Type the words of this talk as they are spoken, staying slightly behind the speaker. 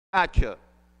stature.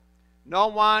 No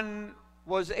one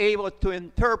was able to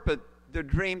interpret the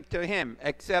dream to him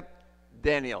except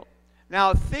Daniel.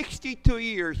 Now 62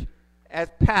 years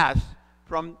have passed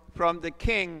from the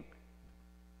king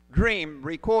dream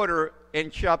recorder in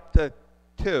chapter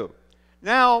 2.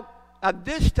 Now, at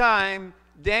this time,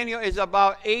 Daniel is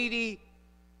about 80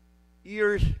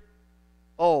 years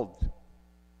old.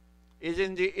 Is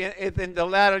in the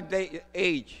latter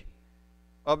age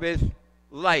of his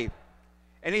life.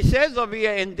 And he says over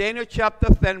here in Daniel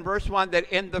chapter 10, verse 1,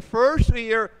 that in the first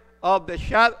year of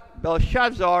the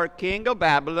Belshazzar, king of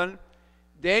Babylon,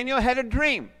 Daniel had a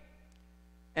dream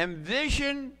and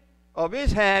vision of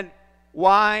his head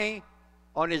lying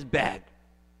on his bed.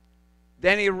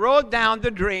 Then he wrote down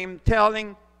the dream,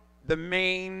 telling the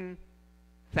main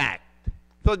fact.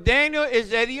 So Daniel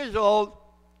is 80 years old,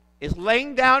 is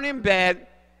laying down in bed,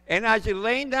 and as he's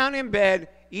laying down in bed,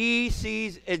 he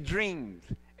sees a dream.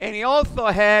 And he also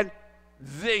had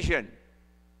vision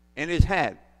in his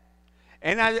head.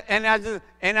 And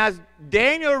as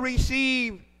Daniel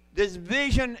received this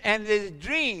vision and this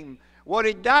dream, what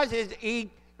he does is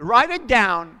he write it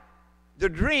down, the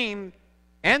dream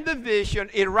and the vision.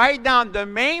 He write down the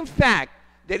main fact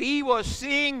that he was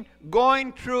seeing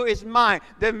going through his mind,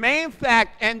 the main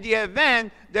fact and the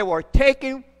event that were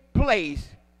taking place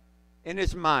in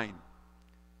his mind.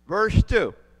 Verse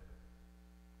 2.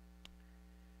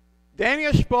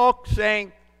 Daniel spoke,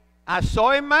 saying, I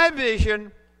saw in my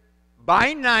vision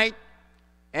by night,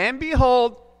 and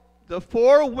behold, the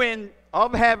four winds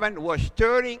of heaven were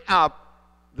stirring up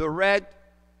the Red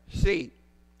Sea.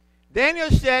 Daniel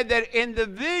said that in the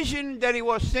vision that he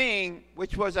was seeing,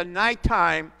 which was a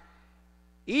nighttime,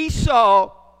 he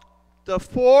saw the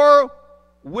four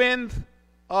winds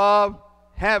of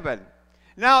heaven.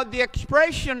 Now, the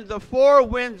expression, the four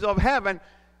winds of heaven,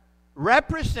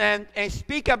 represent and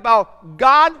speak about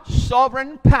God's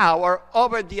sovereign power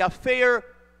over the affair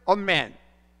of men.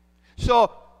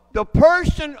 So, the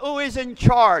person who is in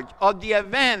charge of the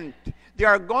event, they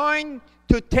are going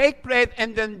to take place,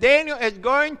 and then Daniel is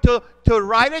going to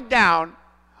write it down,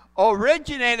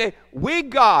 originated with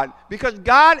God, because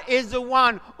God is the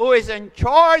one who is in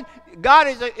charge. God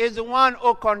is the one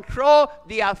who controls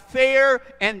the affair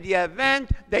and the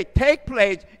event that take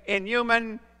place in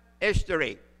human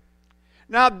history.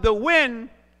 Now, the wind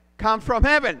comes from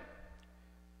heaven,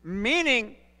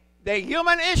 meaning that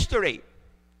human history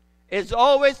is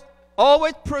always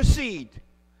proceed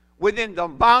within the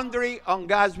boundary on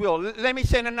God's will. Let me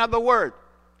say in another word.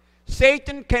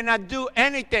 Satan cannot do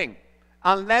anything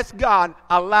unless God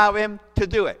allows him to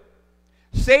do it.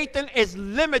 Satan is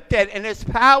limited in his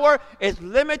power, is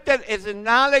limited in his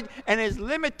knowledge, and is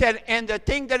limited in the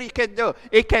thing that he can do.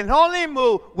 He can only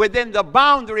move within the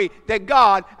boundary that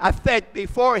God has set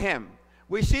before him.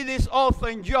 We see this also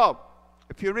in Job.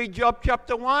 If you read Job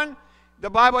chapter 1, the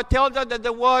Bible tells us that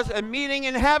there was a meeting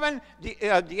in heaven.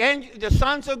 The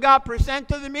sons of God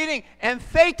presented the meeting, and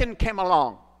Satan came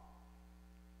along.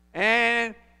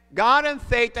 And God and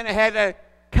Satan had a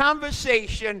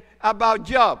conversation about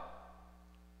Job.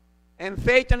 And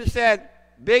Satan said,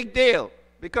 big deal,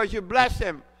 because you bless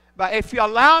him. But if you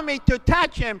allow me to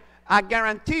touch him, I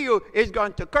guarantee you he's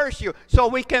going to curse you. So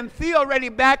we can see already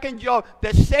back in Job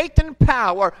that Satan's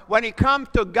power, when it comes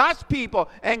to God's people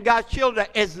and God's children,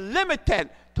 is limited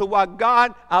to what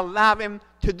God allowed him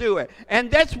to do it.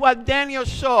 And that's what Daniel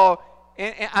saw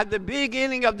at the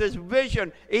beginning of this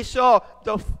vision. He saw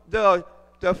the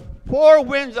four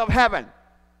winds of heaven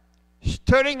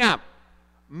stirring up,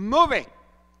 moving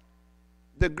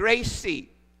the Great Sea.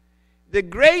 The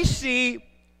Great Sea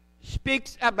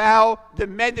speaks about the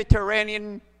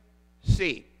Mediterranean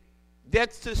Sea.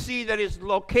 That's the sea that is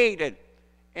located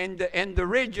in the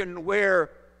region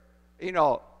where,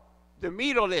 the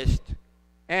Middle East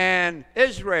and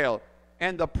Israel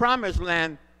and the Promised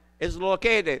Land is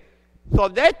located. So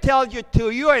that tells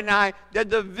you and I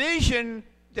that the vision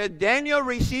that Daniel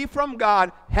received from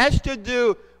God has to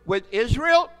do with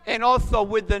Israel and also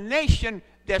with the nation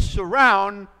that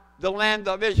surround the land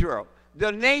of Israel,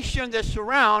 the nation that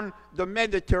surround the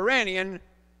Mediterranean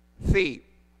Sea.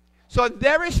 So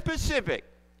very specific.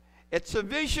 It's a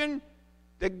vision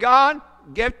that God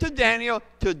gave to Daniel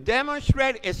to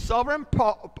demonstrate his sovereign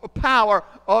power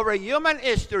over human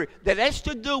history that has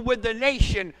to do with the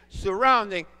nation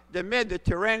surrounding the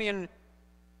Mediterranean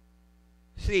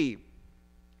Sea.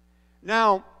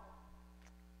 Now,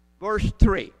 verse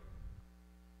 3.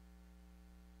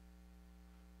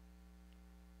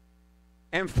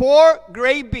 And four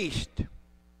great beasts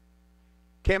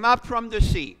came up from the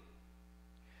sea.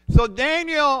 So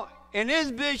Daniel, in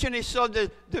his vision, he saw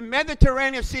the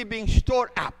Mediterranean Sea being stored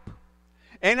up.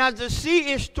 And as the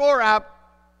sea is stored up,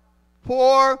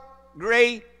 4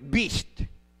 great beasts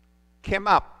came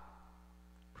up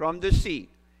from the sea.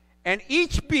 And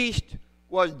each beast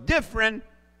was different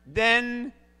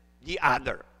than the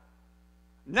other.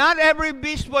 Not every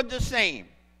beast was the same.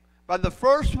 But the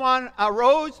first one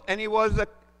arose, and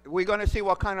we're going to see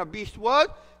what kind of beast was.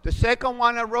 The second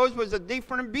one arose was a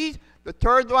different beast. The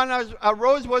third one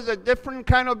arose was a different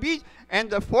kind of beast. And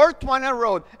the fourth one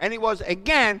arose, and it was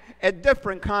again a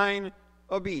different kind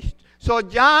of beast. So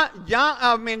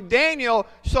Daniel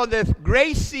saw the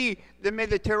great sea, the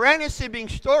Mediterranean Sea being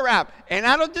stored up. And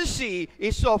out of the sea, he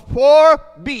saw 4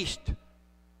 beasts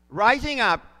rising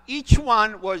up. Each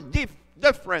one was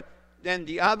different than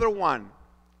the other one.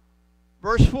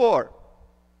 Verse 4.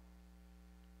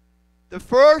 The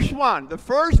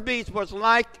first beast was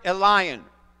like a lion,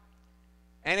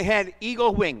 and it had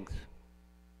eagle wings.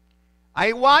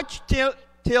 I watched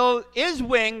till his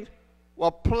wings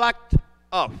were plucked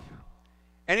off,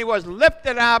 and he was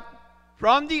lifted up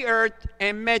from the earth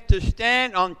and made to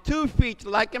stand on 2 feet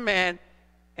like a man,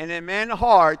 and a man's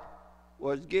heart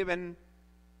was given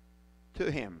to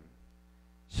him.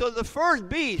 So the first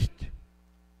beast,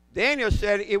 Daniel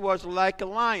said it was like a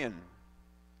lion,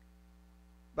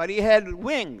 but he had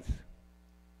wings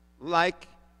like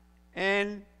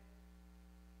an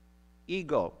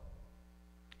eagle.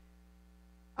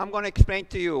 I'm going to explain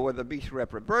to you what the beast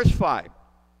represents. Verse 5.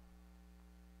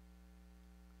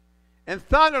 And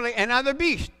suddenly another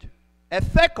beast, a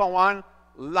second one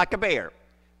like a bear.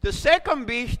 The second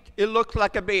beast, it looked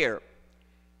like a bear.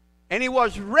 And he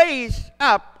was raised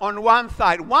up on one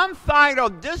side. One side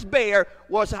of this bear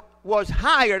was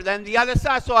higher than the other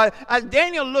side. So as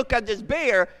Daniel looked at this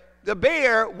bear, the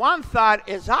bear, one side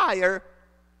is higher,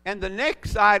 and the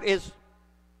next side is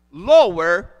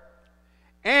lower.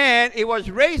 And it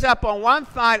was raised up on one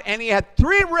side, and he had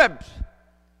 3 ribs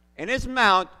in his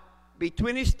mouth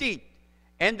between his teeth.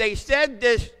 And they said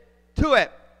this to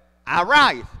it,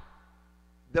 arise,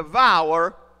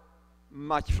 devour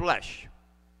much flesh.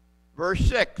 Verse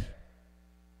 6.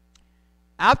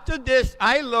 After this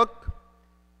I looked,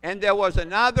 and there was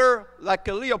another like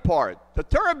a leopard. The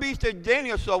third beast that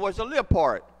Daniel saw was a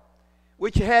leopard,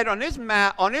 which had on his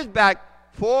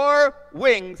back 4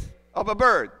 wings of a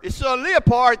bird. He saw a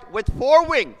leopard with 4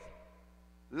 wings,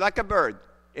 like a bird,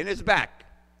 in his back.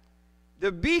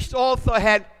 The beast also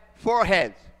had 4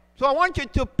 heads. So I want you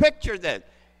to picture that.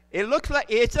 It looks like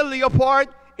it's a leopard.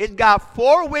 It's got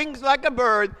 4 wings like a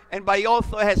bird, but it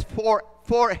also has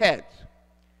 4 heads.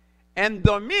 And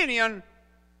dominion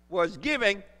was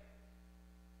given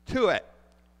to it.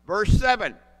 Verse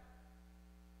 7.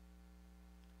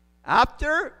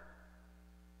 After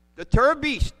the third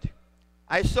beast,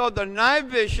 I saw the night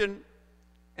vision,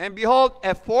 and behold,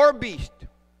 a 4th beast,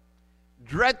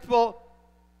 dreadful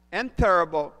and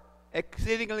terrible,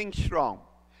 exceedingly strong.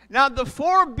 Now the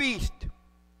 4th beast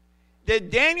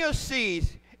that Daniel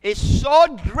sees is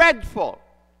so dreadful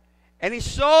and is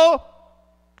so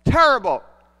terrible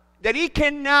that he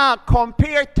cannot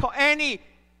compare to any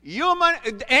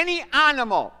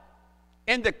animal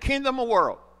in the kingdom of the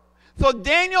world. So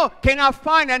Daniel cannot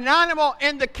find an animal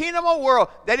in the kingdom of the world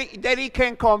that he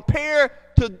can compare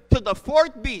to the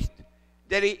 4th beast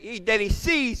that he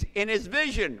sees in his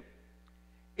vision.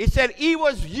 He said he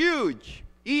was huge.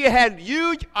 He had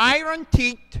huge iron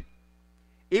teeth.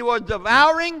 He was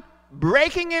devouring,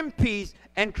 breaking in pieces,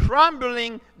 and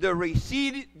trampling the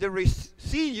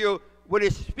residue with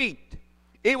his feet.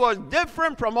 It was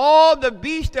different from all the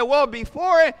beasts that were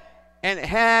before it, and it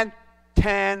had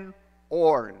 10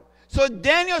 horns. So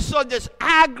Daniel saw this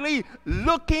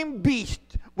ugly-looking beast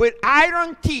with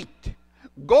iron teeth,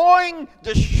 going,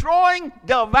 destroying,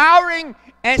 devouring,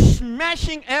 and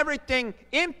smashing everything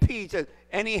in pieces.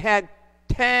 And he had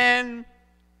 10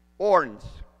 horns.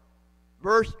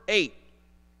 Verse 8.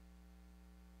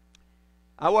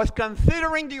 I was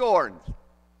considering the horns,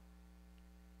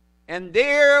 and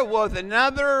there was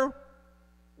another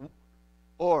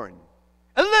horn,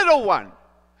 a little one.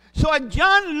 So as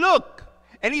John looked,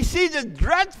 and he sees a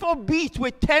dreadful beast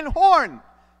with 10 horns.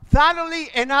 Suddenly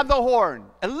another horn,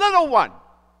 a little one,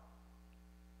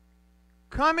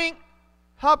 coming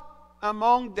up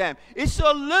among them. It's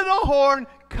a little horn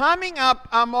coming up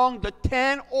among the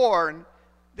 10 horns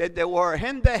that they were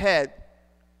in the head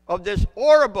of this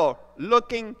horrible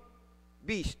looking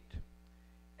beast.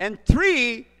 And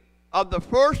 3 of the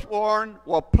first horn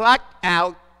were plucked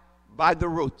out by the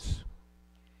roots.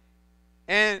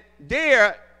 And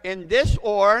there in this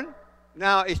horn,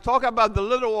 now it's talking about the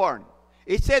little horn.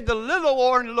 It said the little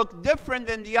horn looked different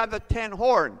than the other 10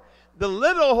 horns. The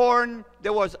little horn,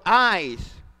 there was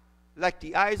eyes like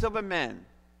the eyes of a man.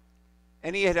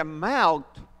 and he had a mouth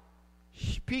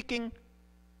speaking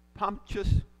pompous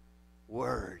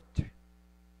word.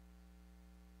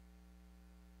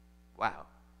 Wow.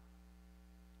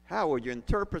 How would you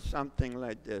interpret something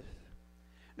like this?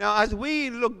 Now, as we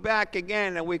look back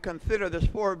again and we consider this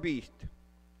four beast,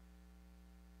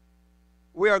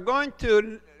 we are going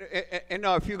to,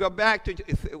 if you go back to,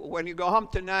 when you go home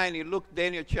tonight and you look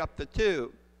Daniel chapter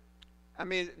 2, I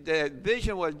mean, the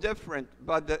vision was different,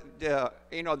 but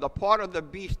the part of the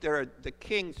beast there, the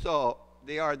king saw,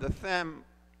 they are the same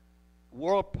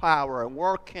world power and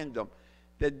world kingdom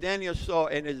that Daniel saw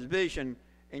in his vision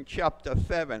in chapter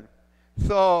 7.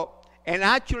 So, and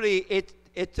actually,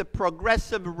 it's a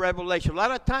progressive revelation. A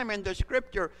lot of time in the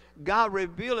scripture, God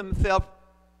revealed himself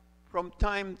from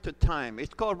time to time.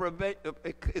 It's called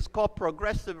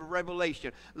progressive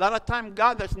revelation. A lot of time,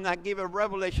 God does not give a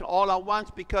revelation all at once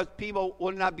because people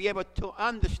will not be able to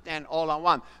understand all at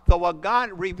once. So what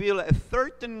God revealed a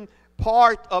certain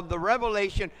part of the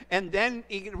revelation, and then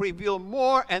he reveal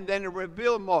more, and then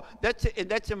reveal more. That's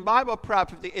in Bible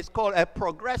prophecy. It's called a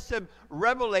progressive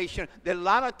revelation that a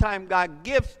lot of time God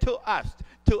gives to us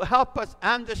to help us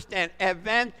understand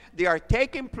events. They are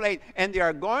taking place, and they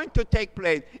are going to take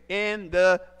place in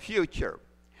the future.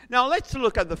 Now let's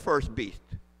look at the first beast.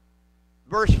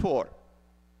 Verse 4.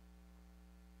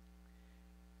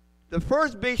 The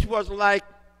first beast was like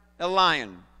a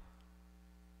lion,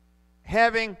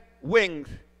 having wings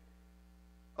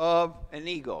of an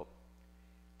eagle.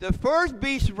 The first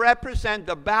beast represents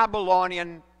the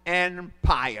Babylonian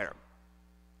Empire.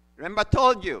 Remember I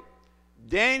told you,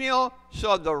 Daniel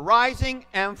saw the rising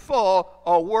and fall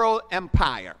of world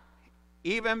empire,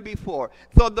 even before.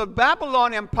 So the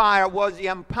Babylonian Empire was the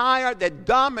empire that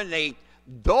dominated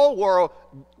the world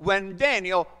when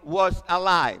Daniel was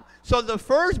alive. So the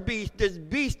first beast, this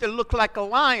beast that looked like a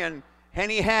lion,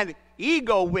 and he had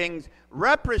eagle wings,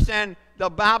 represent the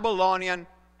Babylonian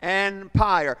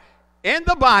Empire. In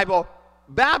the Bible,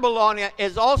 Babylonia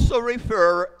is also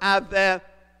referred as a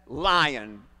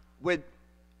lion with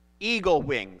eagle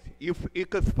wings. You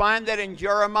could find that in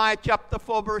Jeremiah chapter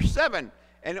 4, verse 7,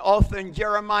 and also in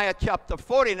Jeremiah chapter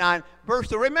 49, verse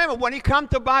 2. Remember, when you come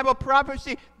to Bible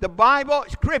prophecy, the Bible,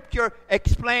 Scripture,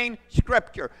 explains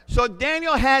Scripture. So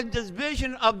Daniel had this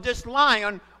vision of this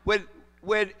lion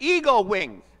with eagle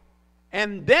wings.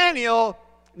 And Daniel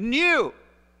knew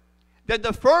that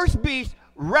the first beast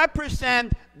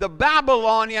represents the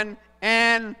Babylonian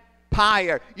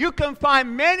Empire. You can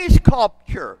find many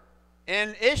sculptures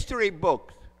in history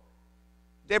books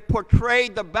that portray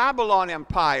the Babylonian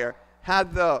Empire as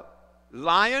the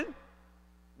lion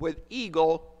with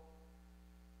eagle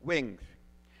wings.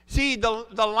 See, the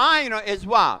lion is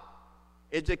what?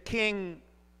 It's the king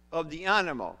of the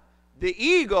animal. The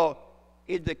eagle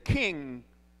is the king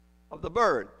of the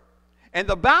bird. And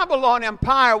the Babylonian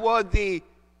Empire was the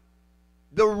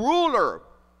ruler,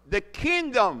 the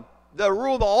kingdom that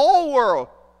ruled the whole world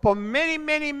for many,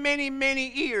 many, many,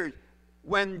 many years.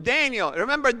 When Daniel,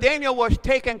 remember Daniel was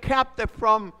taken captive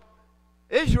from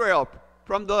Israel,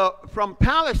 from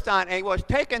Palestine, and he was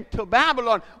taken to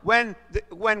Babylon when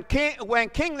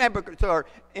King Nebuchadnezzar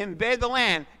invaded the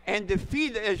land and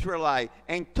defeated the Israelites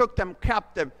and took them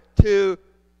captive to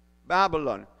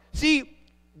Babylon. See,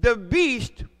 the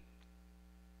beast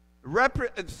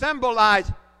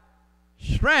symbolized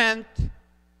strength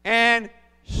and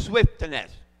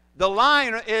swiftness. The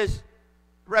lion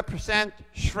represents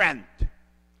strength.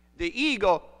 The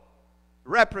eagle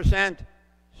represents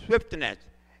swiftness.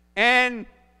 And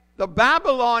the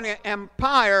Babylonian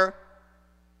Empire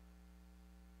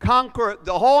conquered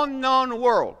the whole known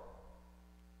world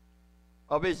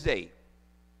of its day.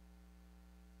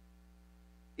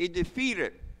 It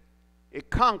defeated, it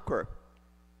conquered,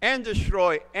 and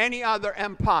destroyed any other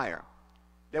empire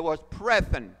that was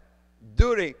present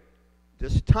during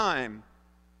this time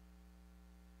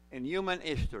in human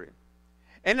history.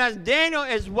 And as Daniel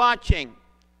is watching,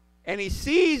 and he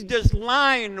sees this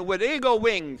lion with eagle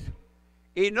wings,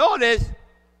 he noticed,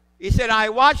 he said, I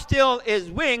watched till his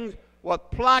wings were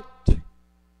plucked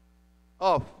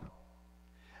off.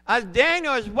 As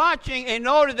Daniel is watching, he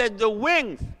noticed that the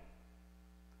wings,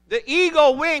 the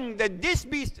eagle wing that this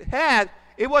beast had,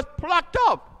 it was plucked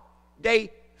off.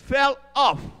 They fell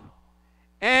off.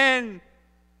 And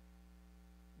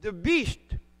the beast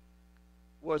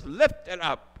was lifted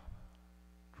up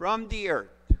from the earth.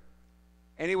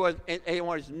 And it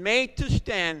was made to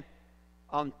stand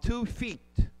on 2 feet,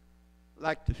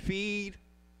 like the feet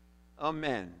of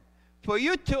men. For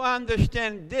you to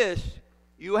understand this,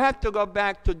 you have to go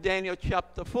back to Daniel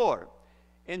chapter 4.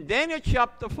 In Daniel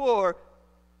chapter 4,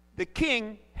 the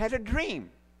king had a dream.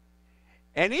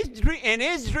 And in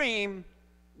his dream,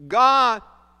 God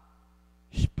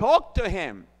spoke to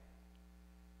him.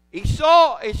 He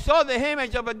saw the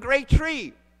image of a great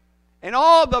tree, and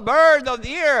all the birds of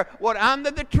the air were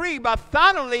under the tree, but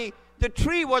suddenly the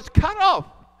tree was cut off,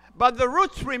 but the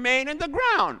roots remained in the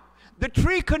ground. The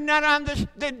tree could not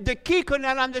understand, the key could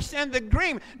not understand the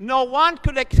dream. No one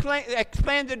could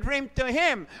explain the dream to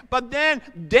him. But then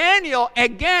Daniel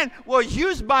again was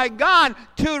used by God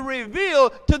to reveal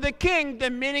to the king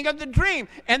the meaning of the dream.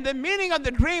 And the meaning of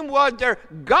the dream was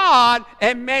that God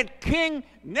had made King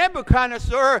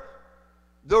Nebuchadnezzar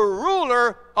the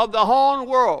ruler of the whole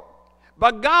world.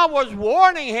 But God was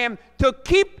warning him to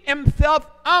keep himself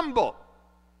humble.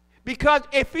 Because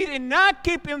if he did not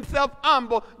keep himself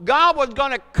humble, God was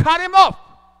going to cut him off.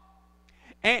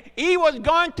 And he was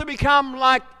going to become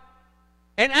like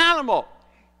an animal.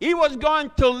 He was going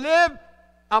to live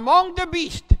among the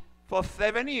beasts for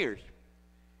 7 years.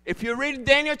 If you read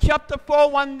Daniel chapter 4,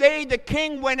 one day the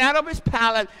king went out of his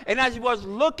palace, and as he was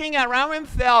looking around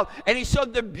himself, and he saw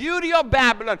the beauty of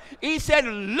Babylon, he said,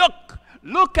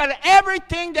 look at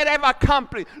everything that I've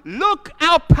accomplished. Look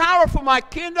how powerful my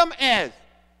kingdom is.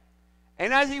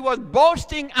 And as he was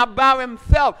boasting about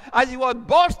himself, as he was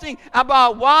boasting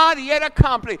about what he had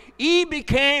accomplished, he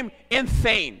became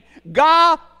insane.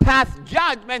 God passed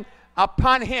judgment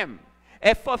upon him.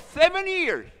 And for 7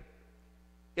 years,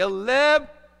 he lived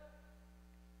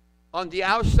on the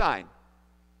outside.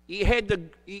 He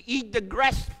eat the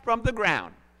grass from the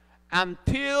ground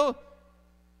until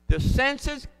the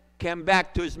senses came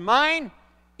back to his mind.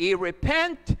 He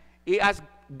repented. He asked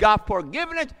God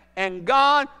forgiveness, and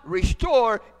God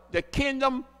restored the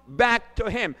kingdom back to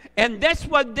him. And that's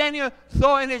what Daniel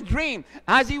saw in his dream.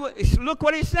 Look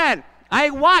what he said. I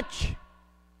watched,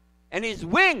 and his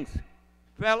wings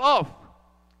fell off,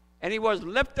 and he was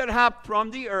lifted up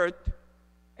from the earth,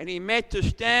 and he made to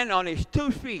stand on his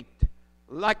 2 feet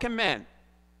like a man.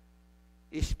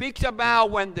 He speaks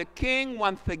about when the king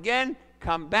once again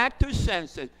come back to his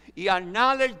senses. He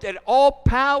acknowledged that all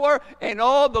power and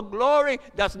all the glory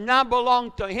does not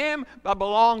belong to him, but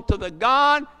belong to the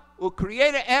God who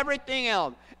created everything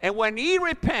else. And when he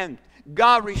repented,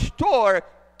 God restored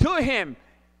to him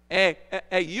a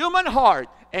human heart,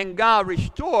 and God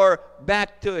restored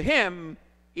back to him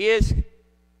his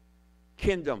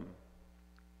kingdom.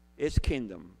 His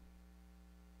kingdom.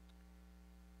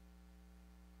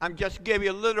 I'm just giving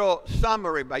you a little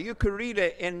summary, but you could read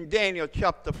it in Daniel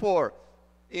chapter 4.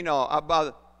 You know,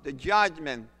 about the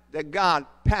judgment that God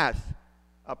passed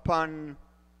upon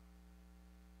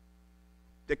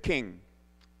the king.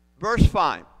 Verse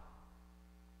 5.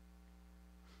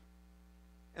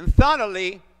 And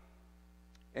suddenly,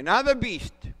 another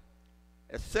beast,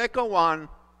 a second one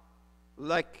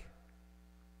like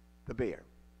the bear.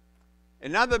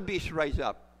 Another beast rise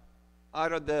up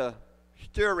out of the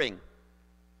stirring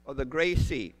of the great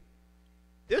sea.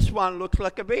 This one looks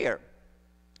like a bear.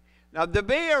 Now, the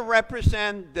bear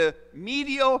represents the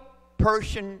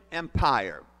Medo-Persian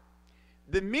Empire.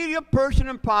 The Medo-Persian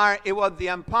Empire, it was the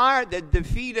empire that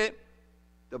defeated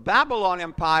the Babylon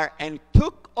Empire and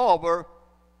took over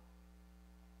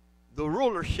the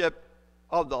rulership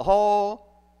of the whole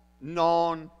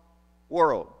known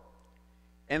world.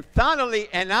 And finally,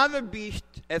 another beast,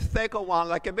 a second one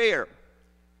like a bear.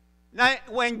 Now,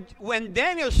 when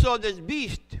Daniel saw this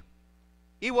beast,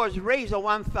 he was raised on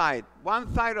one side.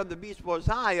 One side of the beast was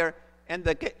higher, and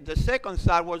the second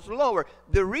side was lower.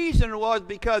 The reason was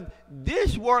because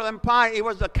this world empire, it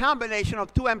was a combination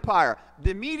of two empires,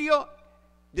 the Medo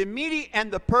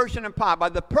and the Persian Empire.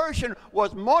 But the Persian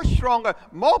was more stronger,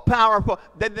 more powerful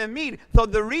than the Mede. So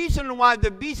the reason why the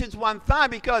beast is one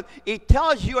side, because it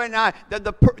tells you and I that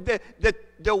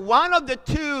the one of the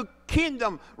two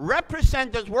kingdom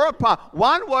represents this world power.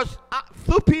 One was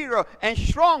superior and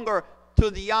stronger to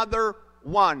the other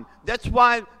one. That's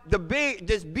why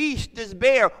this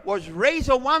bear was raised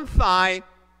on one side,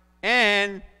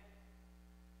 and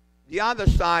the other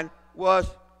side was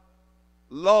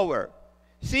lower.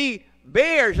 See,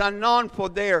 bears are known for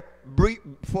their brute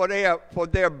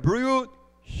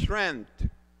strength,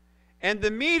 and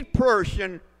the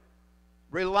Mede-Persian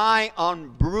rely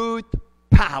on brute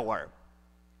power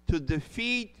to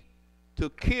defeat, to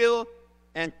kill,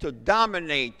 and to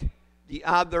dominate the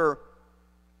other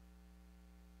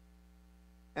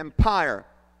empire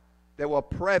that were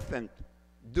present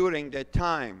during that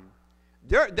time.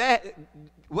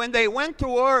 When they went to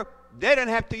war, they didn't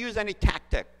have to use any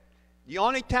tactic. The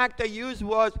only tactic they used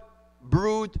was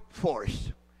brute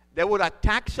force. They would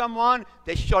attack someone,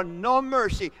 they showed no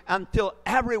mercy until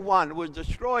everyone was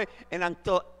destroyed and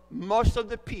until most of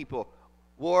the people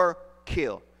were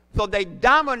killed. So they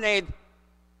dominate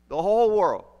the whole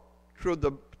world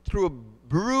through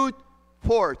brute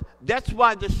force. That's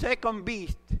why the second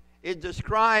beast is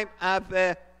described as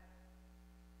a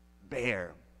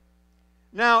bear.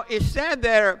 Now, it said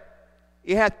there,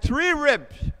 he had 3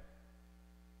 ribs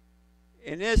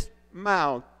in his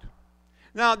mouth.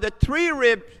 Now, the 3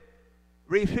 ribs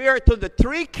refer to the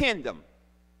 3 kingdoms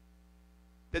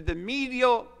that the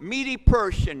Mede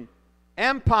Persian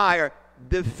Empire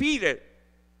defeated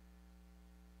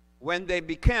when they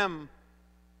became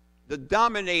the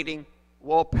dominating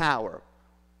world power.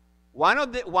 One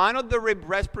of the ribs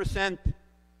represent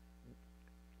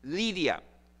Lydia,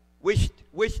 which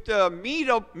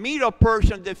the Medo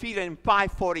Persian defeated in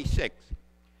 546.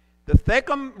 The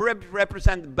second rib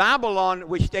represents Babylon,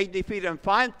 which they defeated in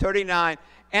 539.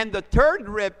 And the third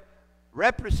rib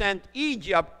represents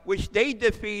Egypt, which they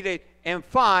defeated in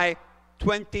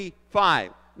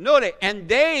 525. Notice, and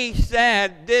they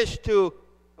said this to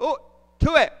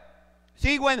it.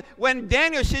 See, when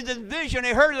Daniel sees this vision,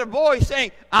 he heard a voice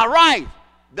saying, "Arise,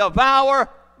 devour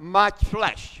much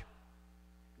flesh."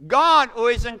 God, who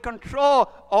is in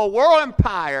control of world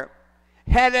empire,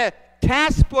 had a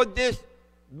task for this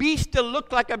beast to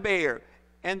look like a bear.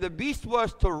 And the beast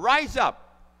was to rise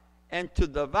up and to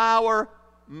devour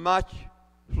much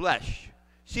flesh.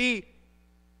 See,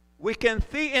 we can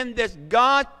see in this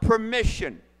God's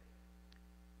permission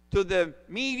to the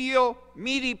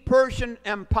Mede Persian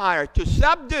Empire to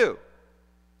subdue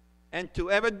and to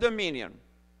have a dominion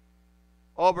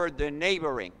over the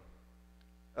neighboring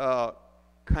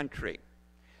country.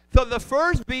 So the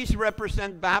first beast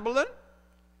represents Babylon.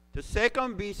 The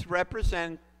second beast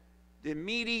represents the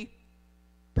Mede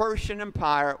Persian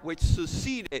Empire, which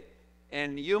succeeded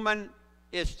in human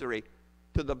history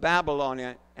to the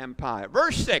Babylonian Empire.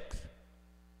 Verse 6.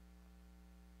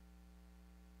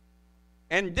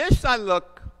 And this I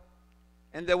looked,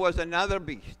 and there was another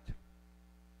beast,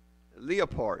 a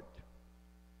leopard,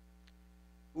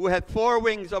 who had 4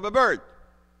 wings of a bird,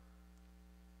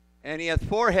 and he had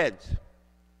 4 heads,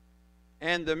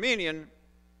 and dominion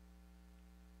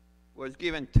was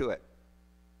given to it.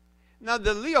 Now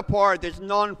the leopard is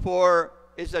known for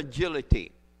its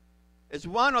agility. It's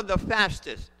one of the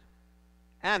fastest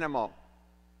animals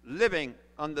living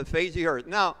on the face of the earth.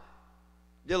 Now,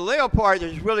 the leopard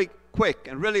is really quick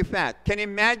and really fast. Can you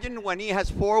imagine when he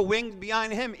has 4 wings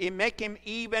behind him? It makes him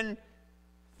even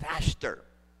faster.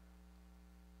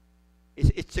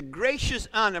 It's a gracious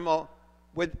animal.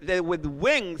 With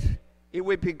wings, it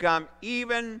will become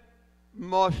even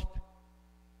most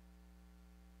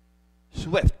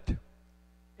swift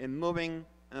in moving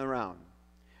around.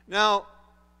 Now,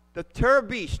 the third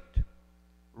beast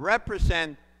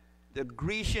represents the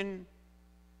Grecian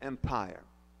Empire.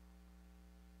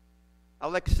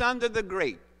 Alexander the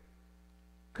Great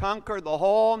conquered the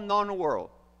whole known world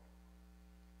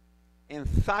in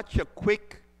such a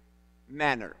quick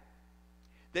manner.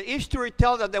 The history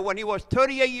tells us that when he was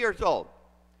 38 years old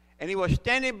and he was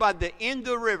standing by the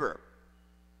Indus River,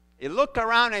 he looked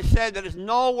around and said, "There is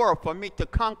no world for me to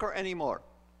conquer anymore."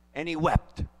 And he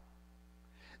wept.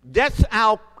 That's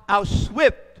how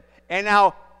swift and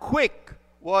how quick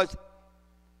was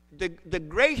the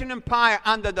Grecian Empire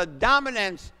under the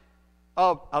dominance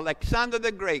of Alexander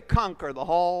the Great conquered the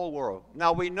whole world.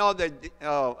 Now we know that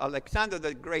Alexander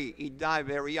the Great, he died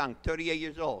very young, 38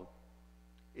 years old.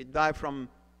 He died from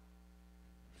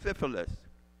syphilis.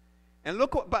 And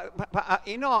look,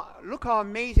 look how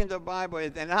amazing the Bible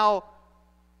is, and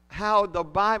how the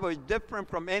Bible is different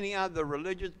from any other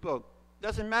religious book.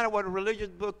 Doesn't matter what religious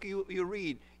book you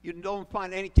read, you don't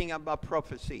find anything about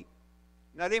prophecy.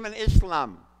 Not even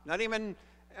Islam, not even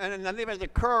the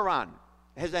Quran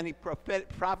has any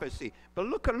prophecy. But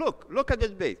look at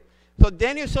this beast. So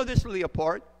Daniel saw this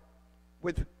leopard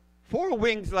with 4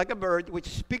 wings like a bird, which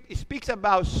speaks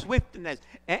about swiftness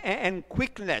and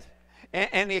quickness,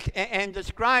 and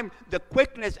describe the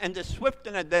quickness and the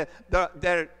swiftness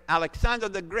that Alexander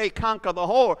the Great conquered the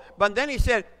whole. But then he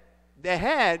said, the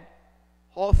head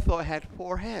also had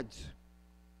 4 heads,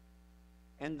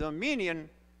 and dominion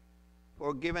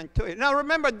were given to it. Now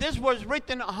remember, this was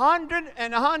written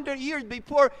 100 years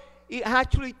before it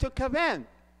actually took event.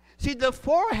 See, the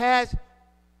 4 heads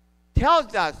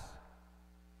tells us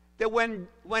that when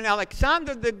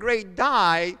Alexander the Great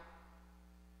died,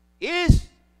 is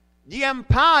the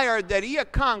empire that he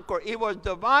had conquered, it was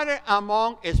divided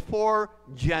among his 4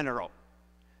 generals.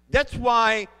 That's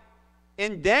why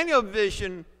in Daniel's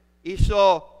vision, he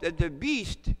saw that the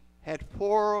beast had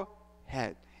 4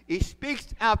 heads. He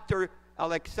speaks after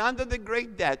Alexander the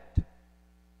Great death,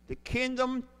 the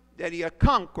kingdom that he had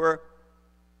conquered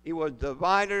it was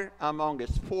divided among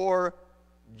its 4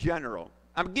 generals.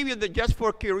 I'll give you just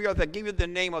for curiosity, I'll give you the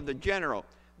name of the general.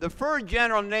 The first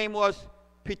general name was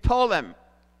Ptolemy,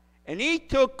 and he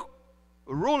took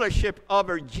rulership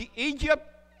over Egypt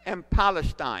and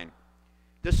Palestine.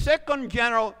 The second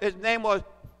general, his name was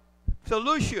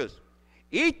Seleucus.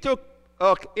 He took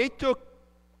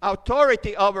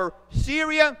authority over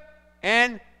Syria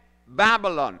and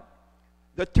Babylon.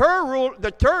 The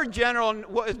third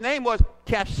general, his name was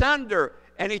Cassander,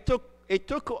 and he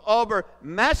took over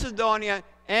Macedonia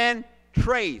and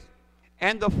Thrace.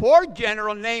 And the fourth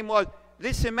general name was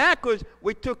Lysimachus,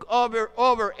 which took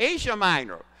over Asia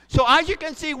Minor. So as you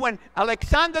can see, when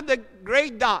Alexander the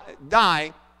Great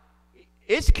died,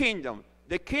 his kingdom,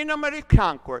 the kingdom that he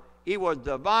conquered, it was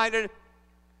divided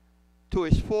to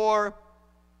his 4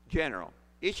 generals.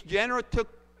 Each general took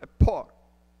a part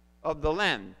of the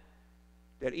land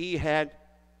that he had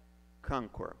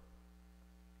conquered.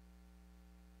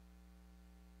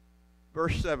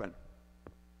 Verse 7.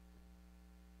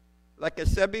 Like I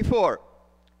said before,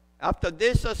 after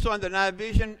this I saw in the night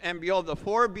vision, and behold, the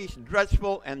 4 beasts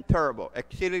dreadful and terrible,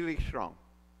 exceedingly strong.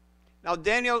 Now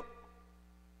Daniel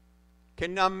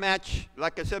cannot match,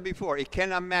 like I said before, he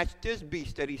cannot match this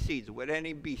beast that he sees with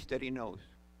any beast that he knows.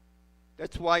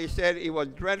 That's why he said it was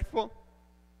dreadful,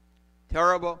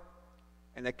 terrible,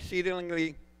 and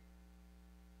exceedingly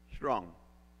strong.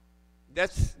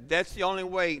 That's the only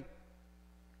way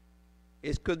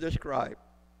it could describe.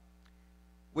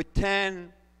 With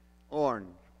 10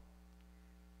 horns.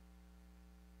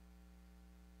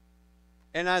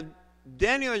 And as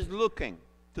Daniel is looking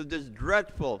to this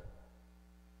dreadful,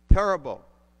 terrible,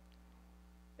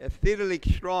 exceedingly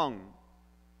strong,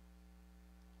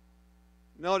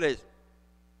 notice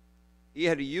he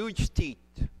had huge teeth.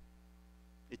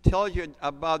 It tells you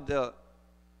about the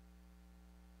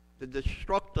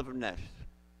destructiveness,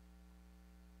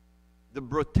 the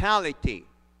brutality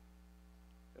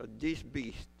of this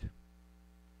beast.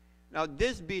 Now,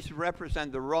 this beast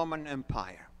represents the Roman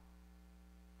Empire.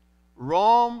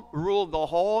 Rome ruled the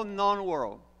whole known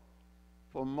world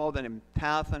for more than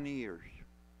 1,000 years.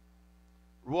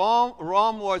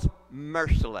 Rome was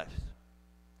merciless.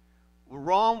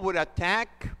 Rome would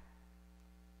attack,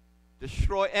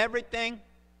 destroy everything,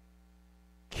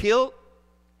 kill,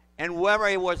 and whoever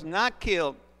it was not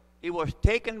killed, it was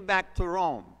taken back to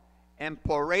Rome and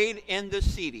paraded in the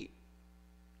city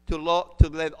to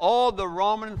let all the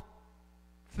Roman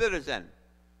citizens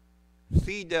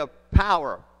see the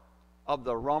power of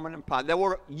the Roman Empire. They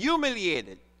were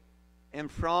humiliated in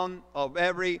front of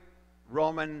every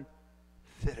Roman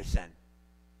citizen.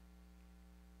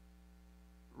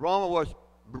 Rome was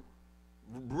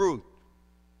brute.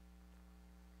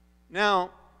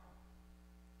 Now,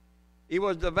 it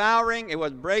was devouring, it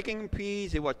was breaking in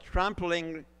pieces, it was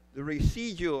trampling the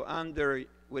residue under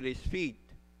with his feet.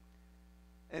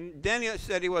 And Daniel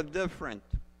said he was different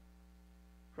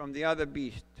from the other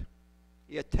beast.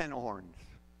 He had 10 horns.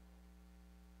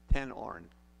 10 horns.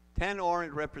 10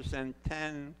 horns represent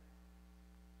 10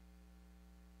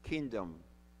 kingdoms,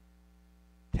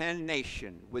 10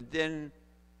 nations within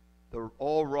the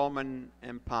all Roman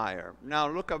Empire. Now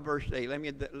look at verse 8.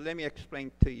 Let me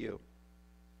explain to you.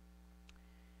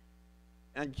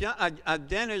 And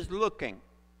Daniel is looking.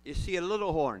 You see a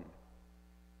little horn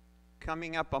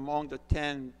coming up among the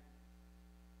 10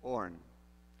 horns.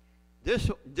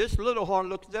 This little horn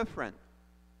looks different.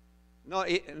 No,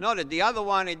 the other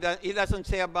one, he doesn't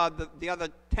say about the other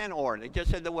 10 horns. It just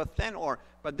said there were 10 horns.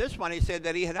 But this one, he said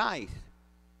that he had eyes,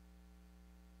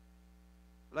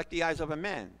 like the eyes of a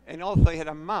man. And also he had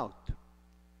a mouth,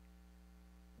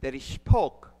 that he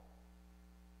spoke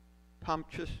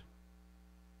punctuous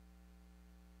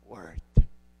word.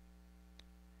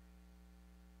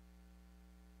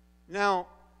 Now,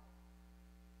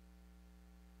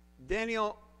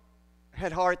 Daniel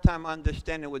had a hard time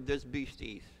understanding what this beast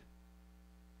is.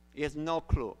 He has no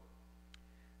clue.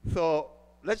 So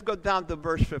let's go down to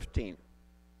verse 15.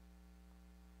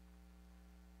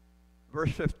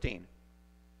 Verse 15.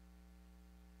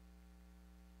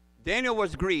 Daniel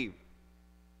was grieved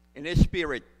in his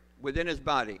spirit within his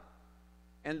body,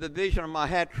 and the vision of my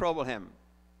head troubled him.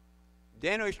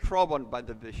 Daniel is troubled by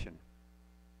the vision,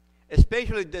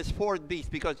 especially this fourth beast,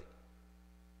 because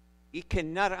he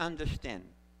cannot understand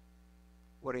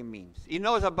what it means. He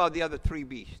knows about the other 3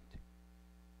 beasts,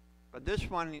 but this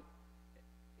one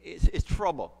is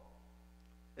trouble.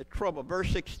 It's trouble.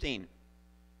 Verse 16.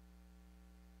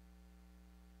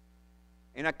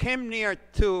 And I came near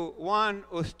to one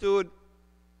who stood,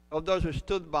 of those who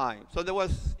stood by. So there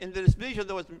was, in this vision,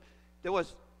 there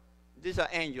was this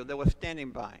angel that was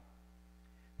standing by.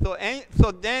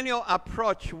 So Daniel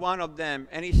approached one of them,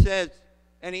 and he says,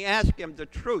 and he asked him the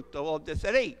truth of all this.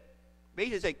 Said, hey,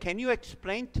 basically said, can you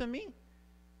explain to me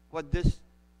what this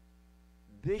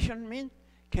vision means?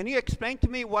 Can you explain to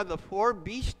me what the four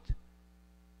beasts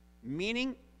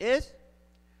meaning is?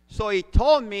 So he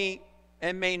told me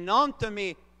and made known to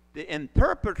me the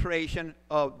interpretation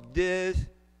of this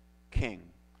king.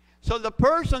 So the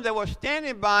person that was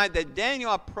standing by, that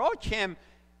Daniel approached him,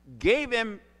 gave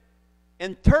him,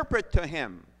 interpret to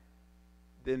him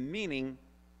the meaning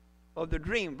of the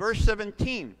dream. Verse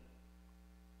 17.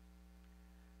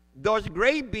 Those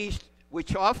great beasts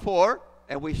which are four,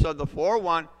 and we saw the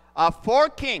one, are four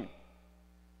kings.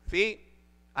 See,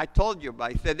 I told you,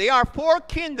 but I said they are four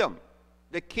kingdoms.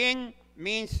 The king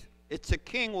means it's a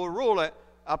king who rule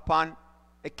upon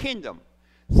a kingdom.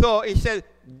 So it says,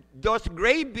 those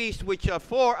great beasts which are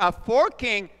four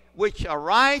kings which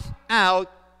arise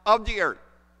out of the earth.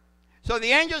 So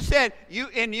the angel said, you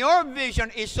in your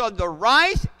vision it saw the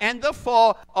rise and the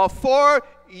fall of four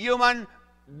human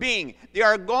beings. They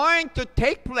are going to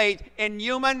take place in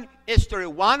human history.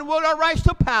 One will arise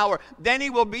to power, then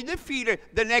he will be defeated.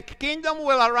 The next kingdom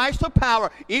will arise to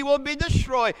power, he will be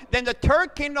destroyed. Then the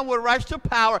third kingdom will rise to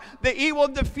power, he will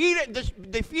defeat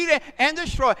it and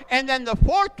destroy. And then the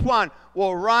fourth one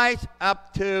will rise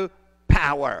up to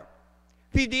power.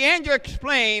 See, the angel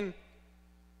explained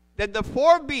that the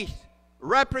four beasts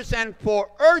represent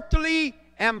four earthly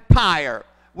empire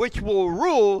which will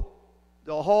rule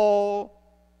the whole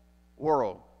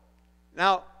world.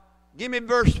 Now, give me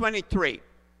verse 23.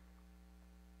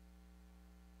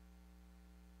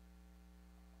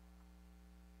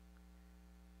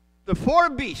 The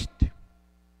four beasts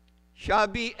shall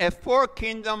be a four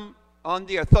kingdom on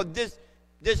the earth. So this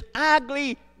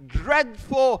ugly,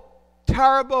 dreadful,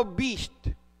 terrible beast,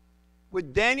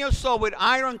 with Daniel saw with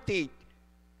iron teeth,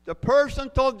 the person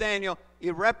told Daniel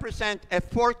it represents a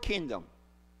fourth kingdom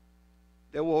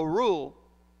that will rule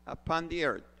upon the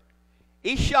earth.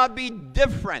 It shall be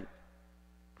different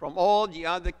from all the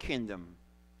other kingdoms,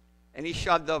 and it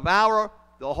shall devour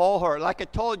the whole earth. Like I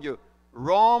told you,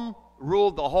 Rome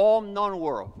ruled the whole known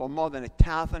world for more than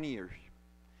 1,000 years.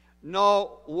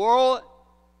 No world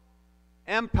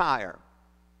empire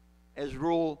has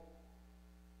ruled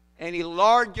any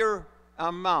larger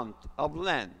amount of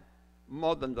land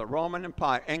more than the Roman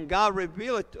Empire. And God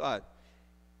revealed it to us,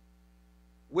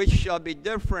 which shall be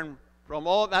different from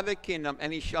all other kingdoms,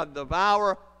 and he shall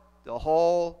devour the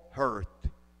whole earth,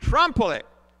 trample it,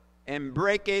 and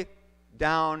break it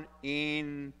down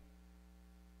in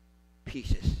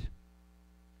pieces.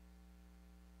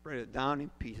 Break it down in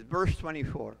pieces. Verse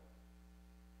 24.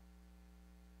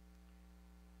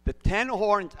 The 10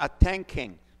 horns are 10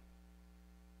 kings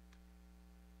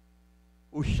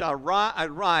who shall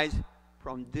arise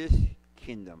from this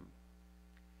kingdom,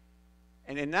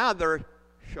 and another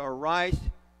shall rise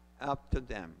up to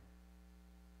them.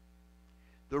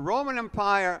 The Roman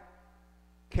Empire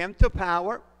came to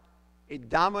power. It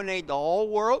dominated the whole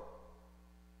world.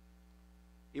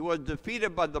 It was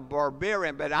defeated by the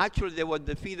barbarian, but actually they were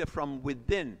defeated from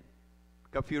within.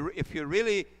 If you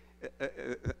really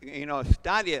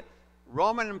study it,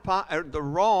 Roman Empire, the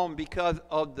Rome, because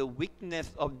of the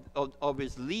weakness of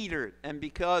its leader, and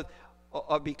because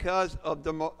of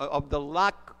the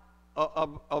lack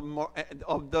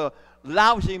of the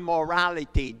lousy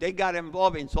morality, they got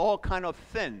involved in all kind of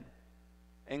sin,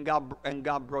 and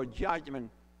God brought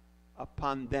judgment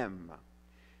upon them.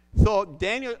 So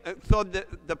Daniel,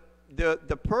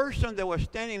 the person that was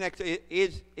standing next to it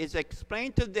is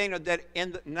explained to Daniel that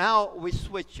now we're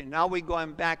switching. Now we're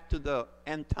going back to the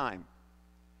end time.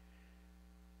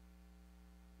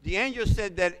 The angel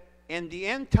said that in the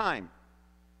end time,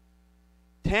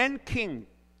 10 kings,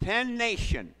 10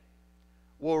 nations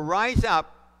will rise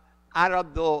up out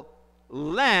of the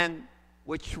land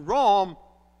which Rome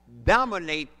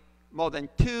dominated more than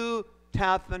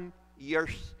 2,000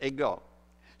 years ago.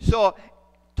 So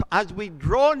as we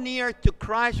draw near to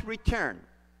Christ's return,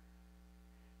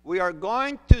 we are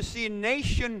going to see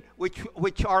nations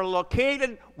which are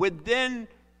located within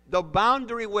the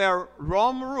boundary where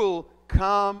Rome ruled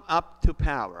come up to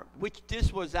power, which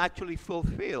this was actually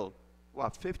fulfilled,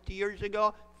 50 years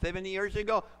ago, 70 years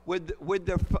ago, with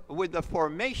the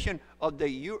formation of the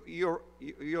the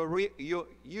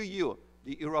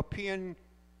European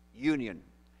Union.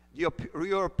 The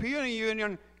European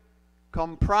Union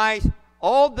comprised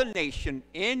all the nations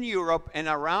in Europe and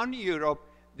around Europe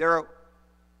that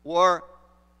were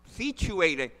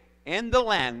situated in the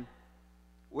land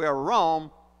where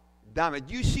Rome dominated.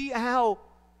 You see how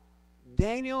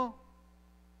Daniel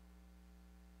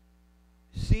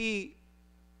see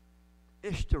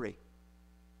history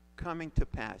coming to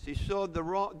pass. He saw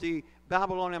the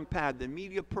Babylonian Empire, the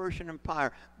Medo-Persian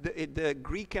Empire, the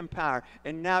Greek Empire,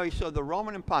 and now he saw the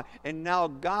Roman Empire. And now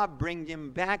God brings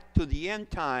him back to the end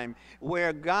time,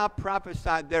 where God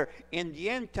prophesied there. In the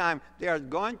end time, there is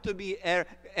going to be a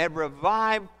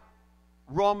revived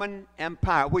Roman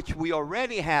Empire, which we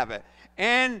already have it.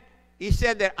 And he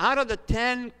said that out of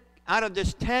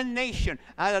this 10 nation,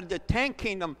 out of the 10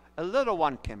 kingdom, a little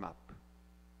one came up.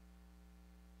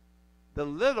 The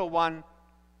little one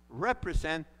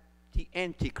represents the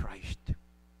Antichrist.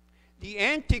 The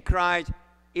Antichrist,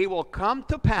 it will come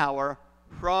to power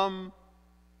from,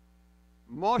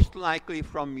 most likely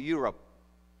from Europe,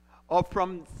 or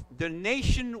from the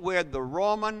nation where the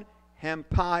Roman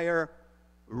Empire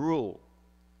ruled.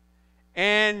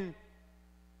 And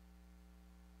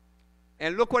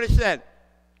look what it said.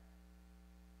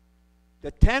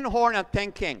 The 10 horns of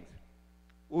 10 kings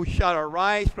who shall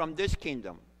arise from this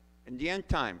kingdom in the end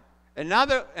time.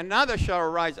 Another shall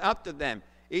arise after them.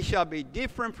 It shall be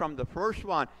different from the first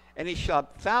one, and it shall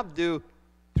subdue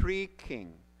 3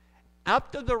 kings.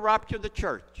 After the rapture of the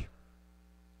church,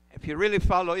 if you really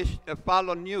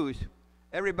follow news,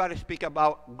 everybody speak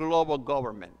about global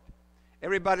government.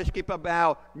 Everybody speak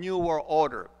about New World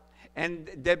Order. And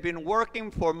they've been working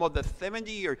for more than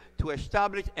 70 years to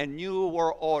establish a New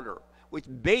World Order, which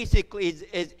basically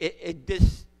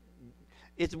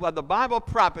is what the Bible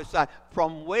prophesied,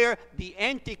 from where the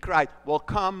Antichrist will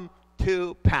come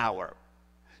to power.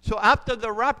 So after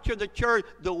the rapture of the church,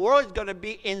 the world is going to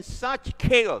be in such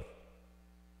chaos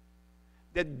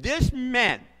that this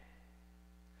man,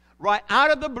 right out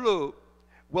of the blue,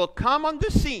 will come on the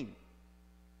scene.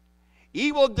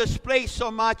 He will display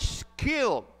so much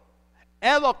skill,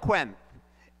 eloquence,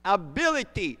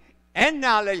 ability, and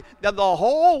knowledge that the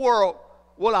whole world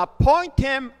will appoint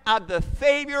him as the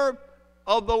Savior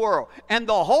of the world. And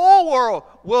the whole world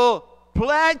will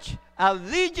pledge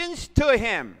allegiance to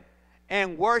him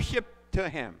and worship to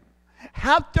him.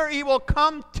 After he will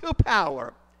come to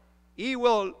power, he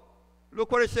will,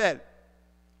 look what it said,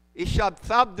 he shall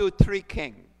subdue 3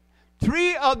 kings.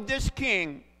 3 of this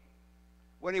king,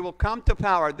 when he will come to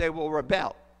power, they will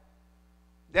rebel.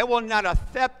 They will not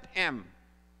accept him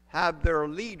as their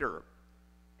leader,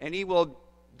 and he will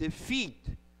defeat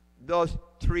those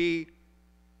 3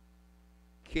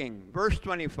 kings. Verse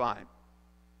 25.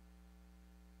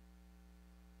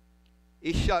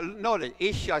 He shall, notice,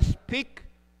 he shall speak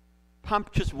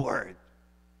pompous words.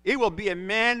 He will be a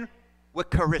man with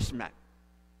charisma.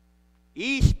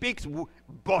 He speaks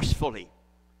boastfully.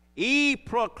 He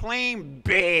proclaims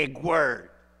big words.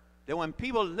 That when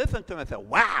people listen to him, they say,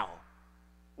 wow,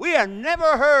 we have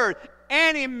never heard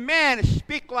any man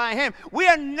speak like him. We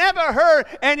have never heard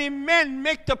any man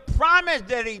make the promise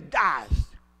that he does.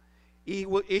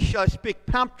 He shall speak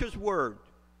pompous words.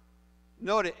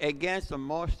 Notice, against the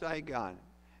Most High God.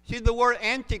 See, the word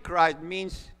Antichrist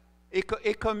means,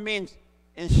 it can mean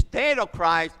instead of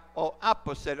Christ or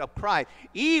opposite of Christ.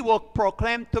 He will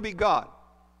proclaim to be God.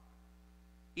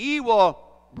 He will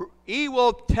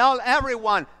tell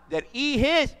everyone that he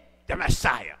is the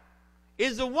Messiah.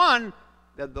 Is the one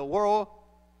that the world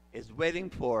is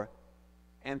waiting for.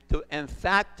 And in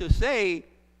fact, to say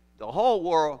the whole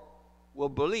world will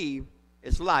believe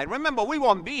is lie. Remember, we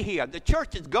won't be here. The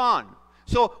church is gone.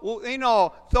 So, you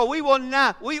know, so we will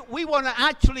not, we want to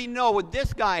actually know what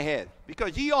this guy has,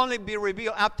 because he only be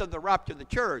revealed after the rapture of the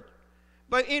church.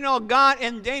 But, you know, God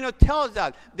and Daniel tells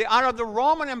us that out of the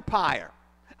Roman Empire,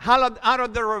 out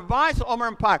of the revised Roman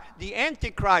Empire, the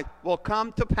Antichrist will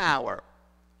come to power.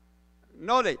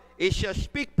 Notice, he shall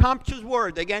speak pompous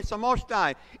words against the Most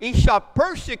High. He shall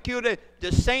persecute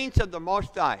the saints of the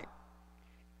Most High.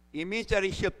 It means that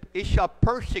he shall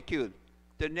persecute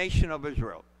the nation of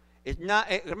Israel. It's not,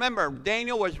 remember,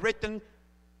 Daniel was written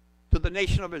to the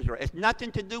nation of Israel. It's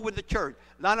nothing to do with the church.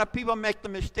 A lot of people make the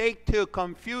mistake to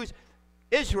confuse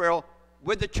Israel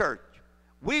with the church.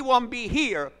 We won't be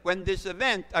here when these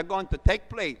events are going to take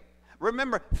place.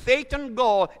 Remember, Satan's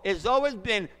goal has always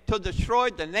been to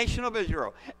destroy the nation of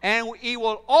Israel. And he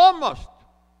will almost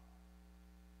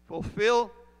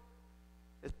fulfill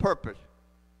his purpose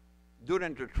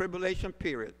during the tribulation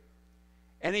period.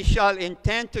 And he shall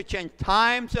intend to change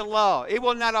times and law. He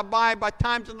will not abide by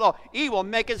times and law. He will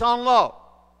make his own law.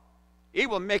 He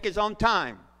will make his own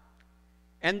time.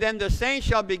 And then the saints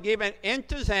shall be given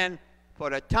into his hand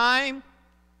for the time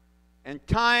and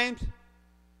times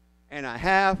and a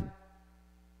half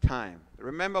time.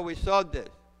 Remember, we saw this.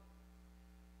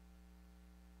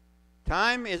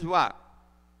 Time is what?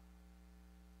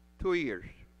 2 years.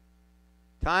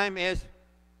 Time is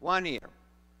 1 year.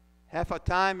 Half a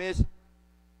time is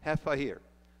half a year.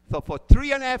 So for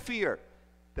 3.5 years,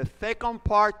 the second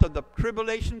part of the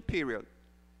tribulation period,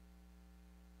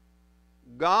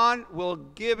 God will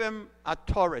give him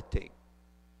authority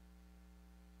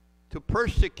to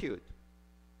persecute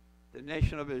the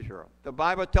nation of Israel. The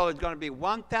Bible tells us it's going to be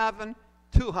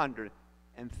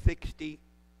 1,260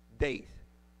 days.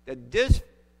 That this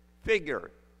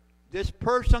figure, this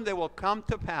person that will come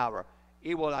to power,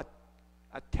 he will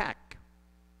attack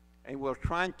and will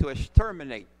try to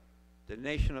exterminate the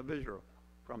nation of Israel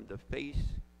from the face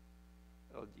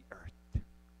of the earth. Do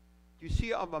you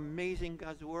see how amazing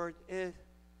God's word is?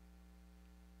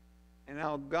 And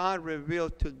how God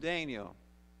revealed to Daniel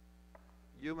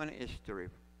human history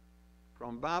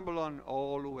from Babylon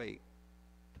all the way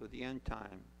to the end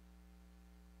time.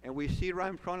 And we see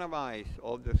right in front of our eyes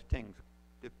all these things,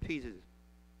 the pieces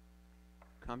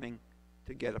coming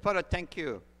together. Father, thank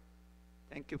you.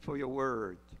 Thank you for your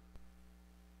word.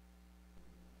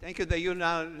 Thank you that you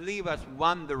now leave us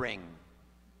wondering,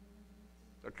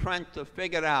 or trying to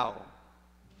figure out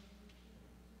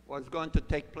what's going to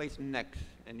take place next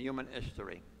in human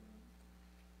history.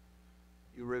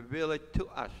 You reveal it to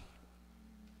us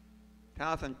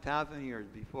 1,000 years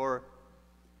before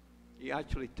it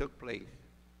actually took place.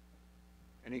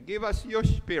 And you give us your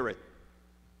spirit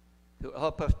to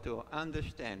help us to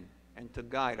understand and to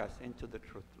guide us into the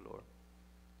truth, Lord.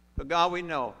 So God, we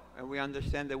know and we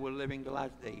understand that we're living the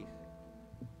last days.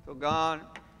 So God,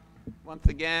 once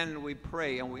again, we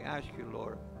pray and we ask you,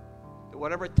 Lord, that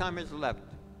whatever time is left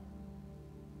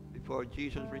before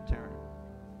Jesus' return,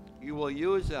 you will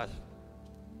use us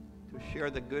to share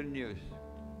the good news,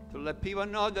 to let people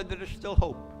know that there is still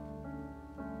hope.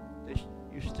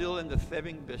 You're still in the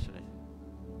saving business.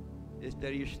 Is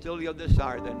that you still your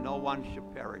desire that no one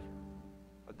should perish,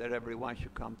 but that everyone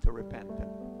should come to repentance.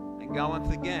 And God,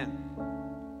 once again,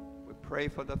 we pray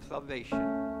for the salvation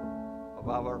of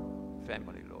our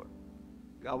family, Lord.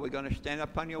 God, we're going to stand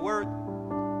upon your word.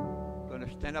 We're going to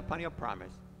stand upon your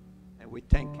promise. And we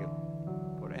thank you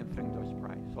for answering those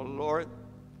prayers. So, Lord,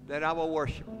 let our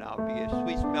worship now be a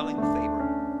sweet-smelling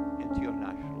savor into your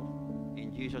nostrils.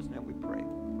 In Jesus' name we pray.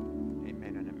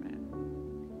 Amen and amen.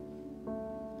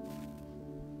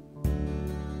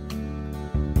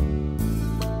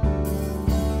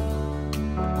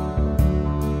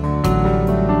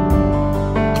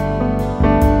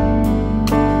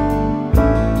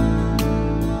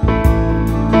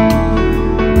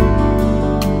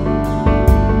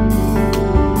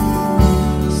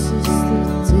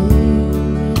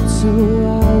 So I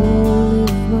will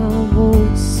lift my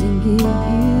voice and give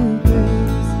you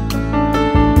praise.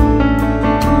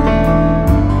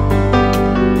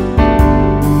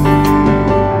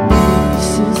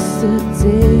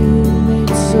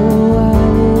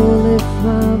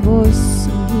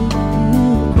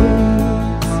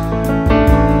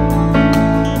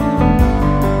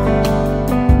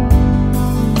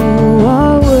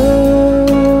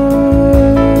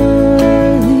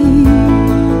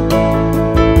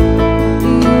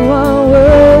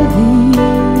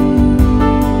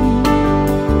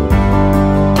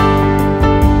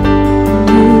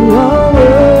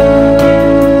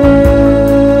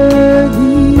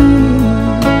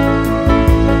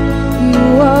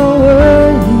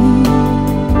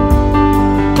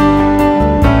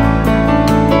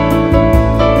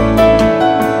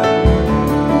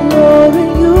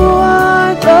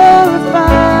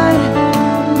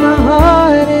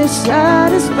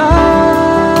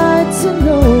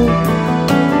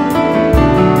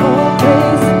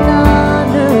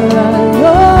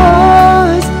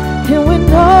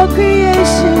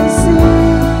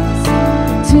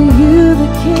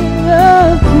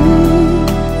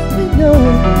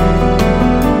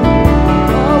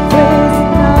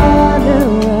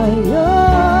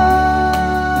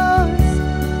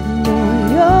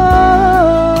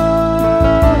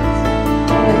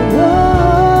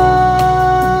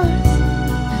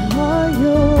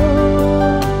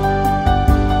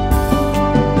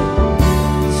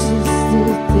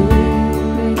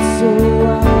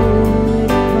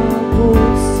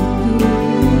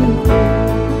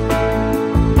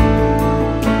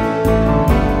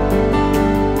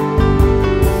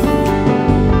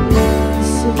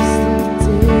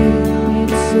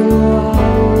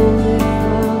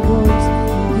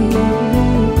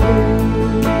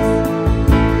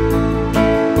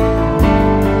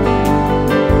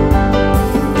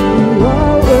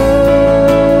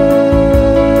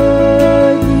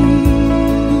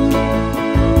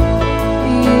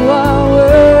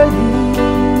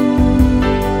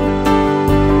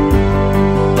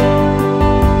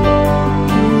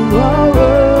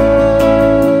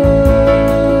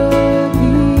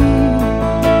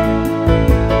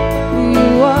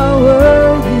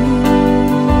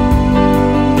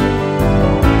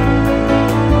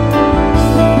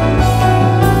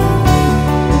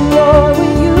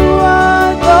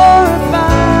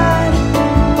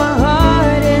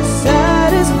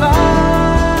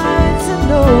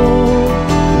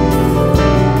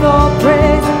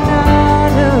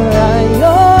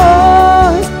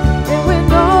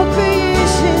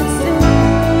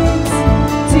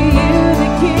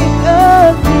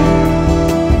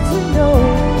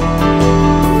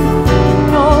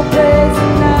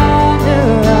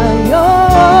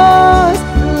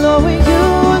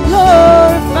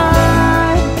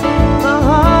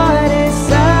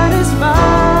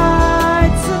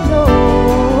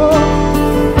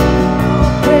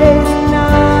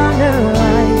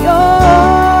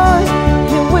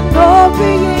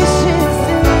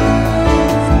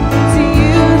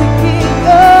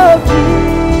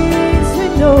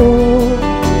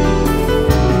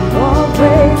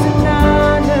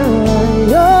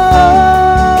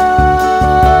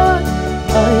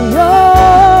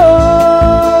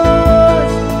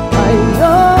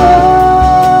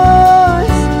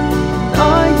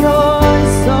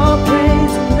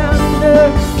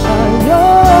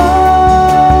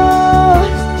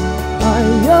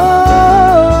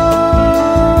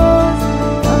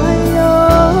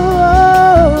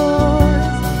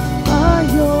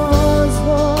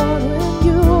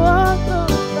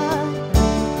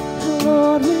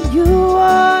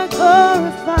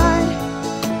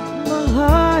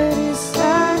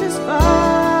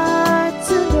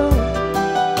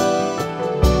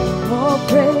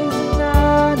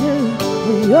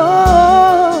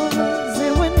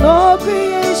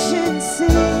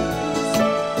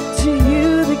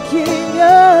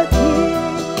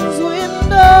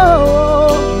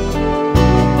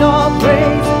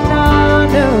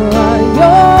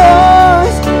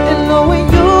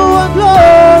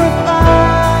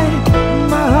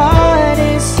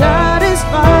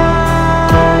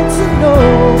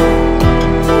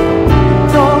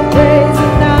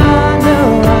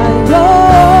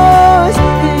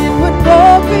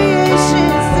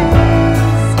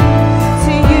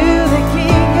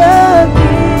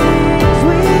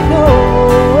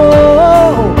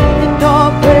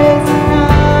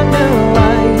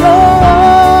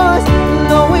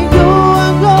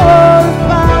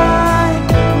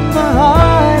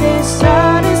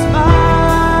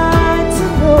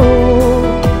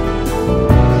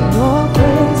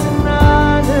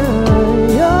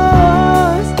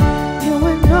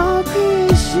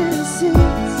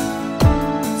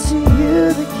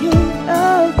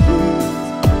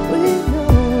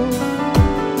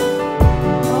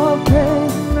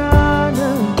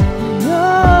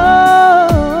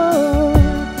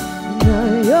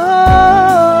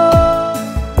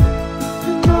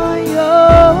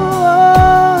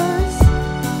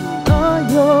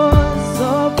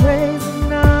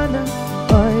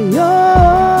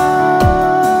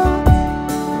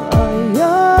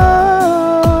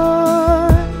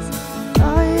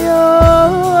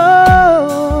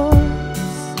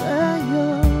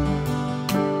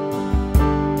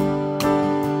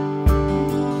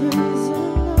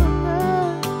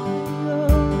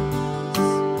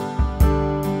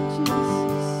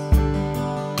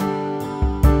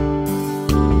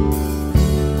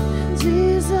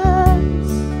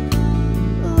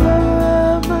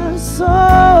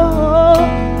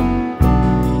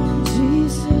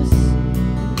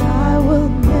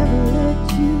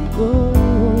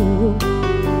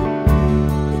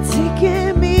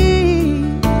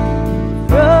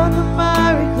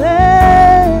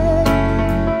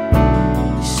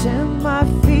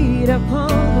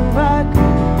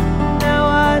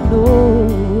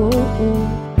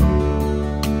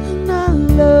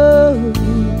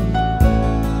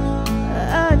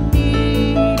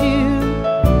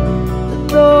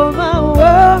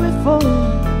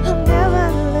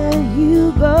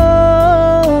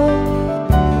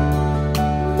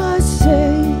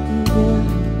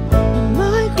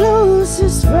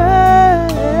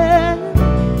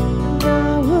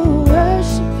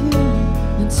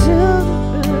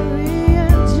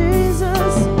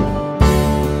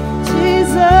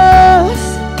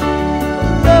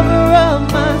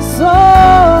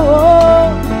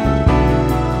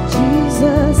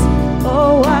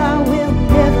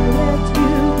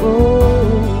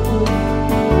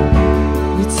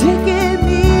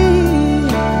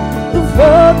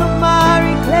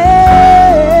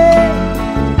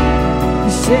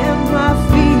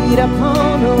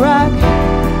 the rock,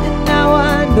 and now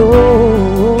I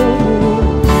know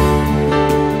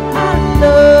I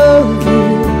love you.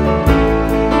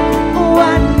 Oh,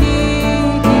 I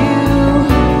need you.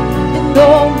 And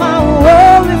all my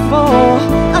world before,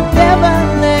 I'll never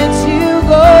let you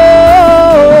go.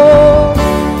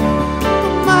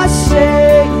 My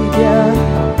Savior,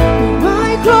 my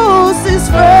closest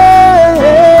friend,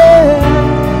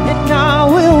 and I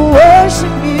will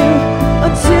worship you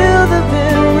until the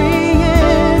very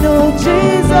end. Oh,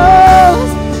 Jesus,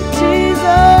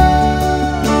 Jesus,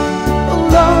 oh,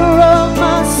 lover of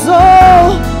my soul.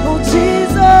 Oh,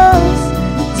 Jesus,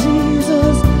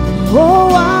 Jesus, oh,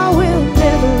 I will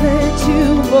never let you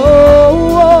go.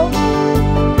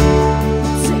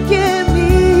 Taking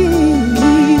me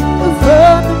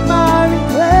from the miry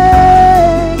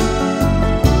clay,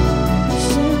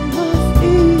 set my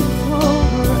feet on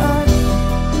the rock.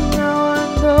 Now I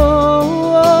know,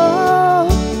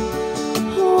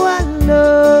 oh, I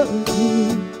love you.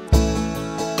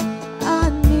 I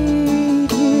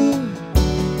need you.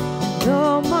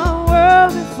 You're my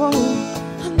world before,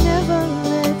 I'll never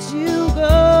let you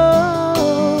go.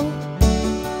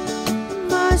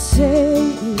 My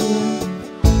Savior,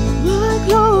 my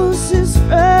closest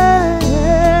friend,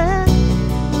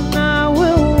 and I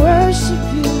will worship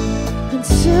you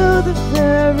until the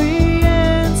very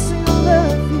end. Sing, I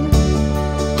love you,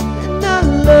 and I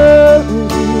love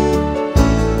you.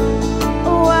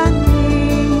 Oh, I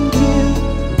need you.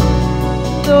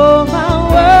 Though my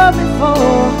world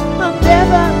before, I'll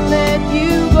never let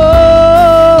you go.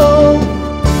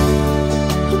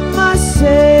 My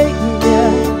Savior,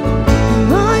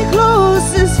 my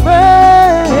closest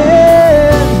friend,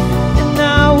 and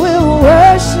I will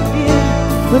worship you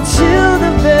until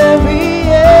the very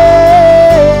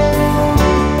end.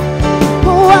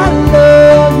 Oh, I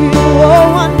love you.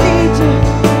 Oh, I need you.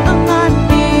 And I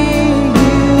need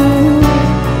you.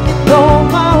 And all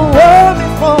my world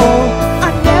before, I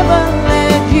never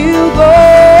let you go.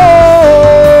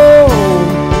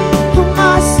 Oh,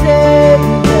 my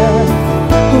Savior,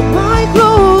 oh, my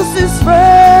closest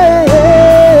friend,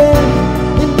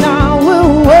 and I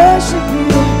will worship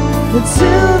you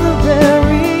until the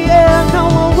very end. I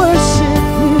will worship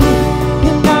you,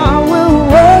 and I will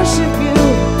worship you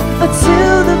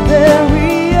until the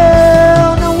very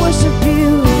end. I worship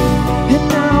you,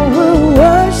 and I will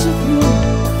worship you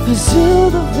until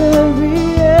the very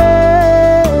end.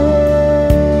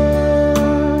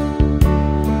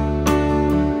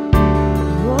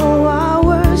 Oh, I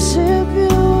worship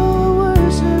you,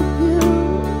 worship you.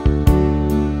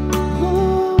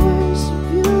 Oh, I worship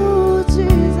you,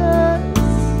 Jesus.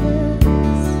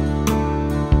 Yes.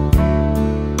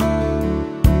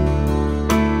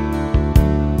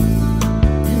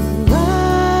 In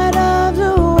light of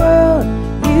the world,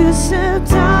 you stepped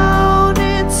down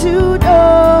into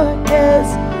darkness.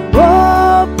 Oh,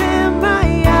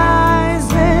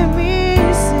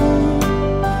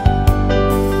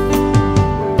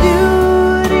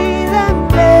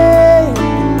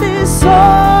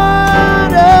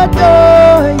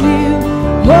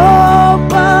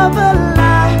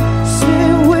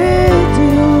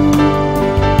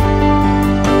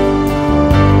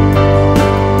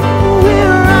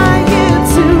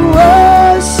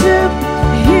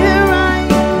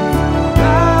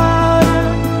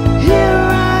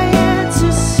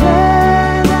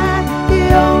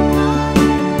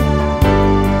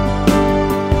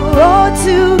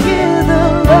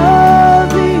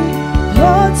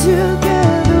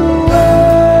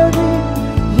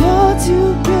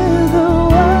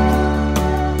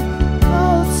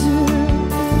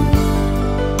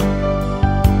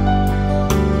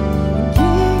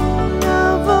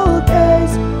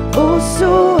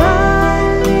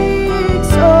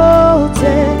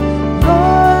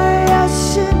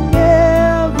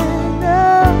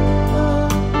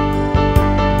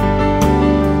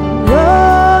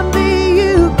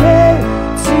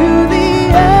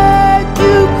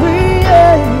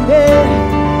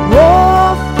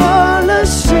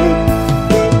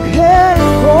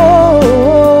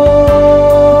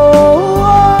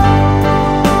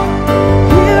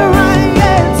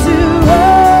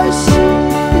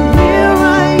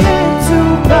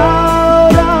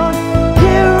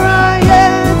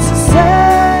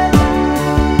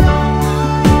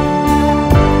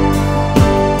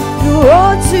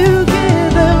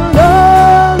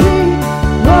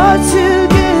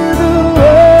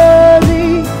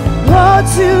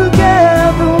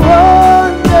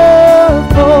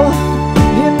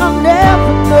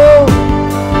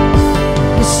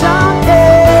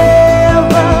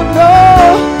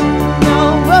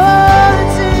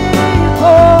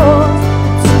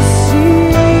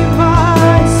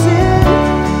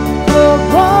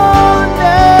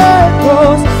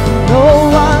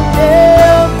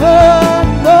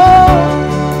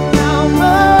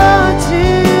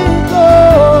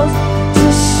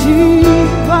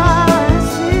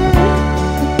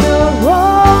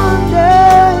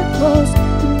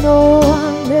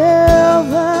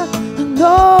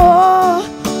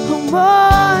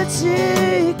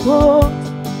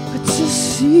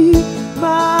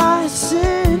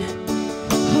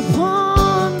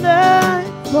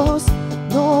 'cause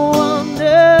no one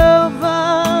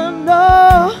ever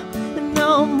knows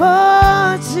how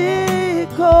much it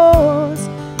costs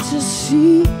to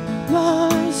see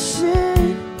my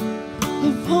sin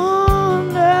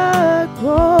upon that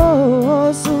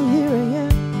cross. So here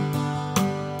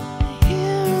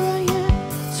I am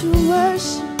to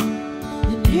worship,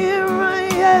 and here I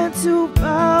am to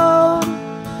bow.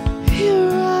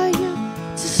 Here I am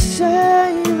to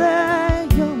say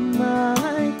that you're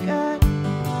my God.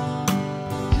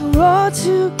 You're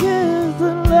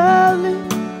altogether lovely,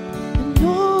 and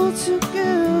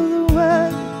altogether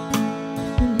worthy,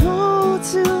 and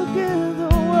altogether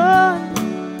one.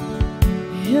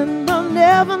 And I'll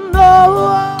never know,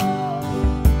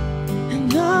 and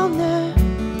I'll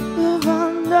never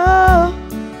know,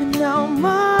 and how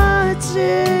much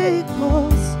it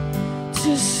costs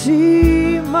to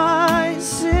see my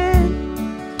sin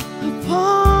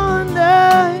upon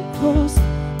that cross.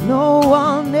 No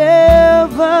one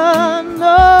ever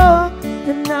knows,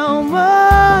 and how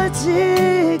much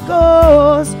it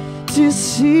costs to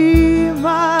see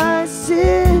my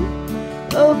sin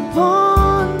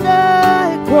upon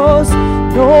that cross.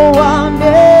 No one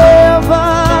ever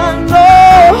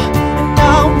knows, and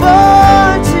how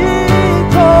much it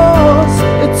costs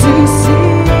to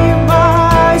see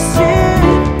my sin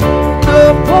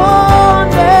upon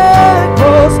that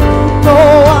cross. No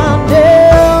one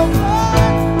ever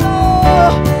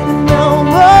knows, and how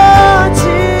much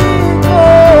it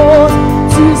costs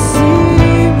to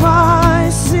see my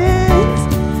sins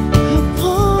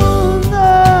upon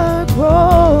the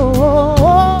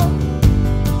cross.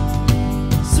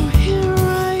 So here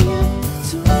I am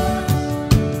to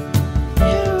worship,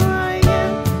 here I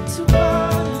am to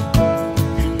honor,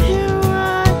 and here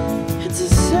I am to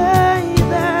say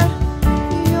that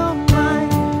you're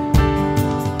mine.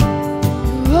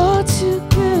 You're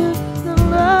altogether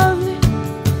lovely,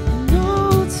 and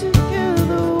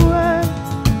altogether worthy,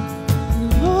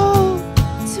 and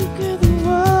altogether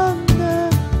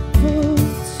wonderful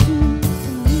to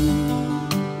me.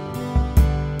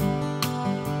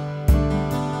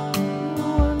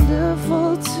 Wonderful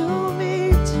to me,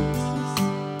 Jesus.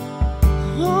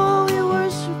 Oh, we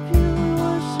worship you, we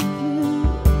worship you.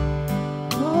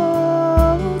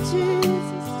 Oh,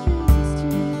 Jesus, Jesus,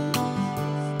 Jesus.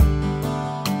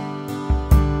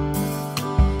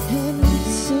 And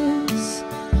this is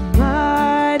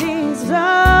my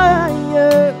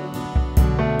desire,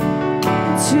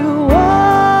 to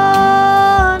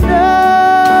honor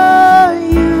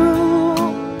you,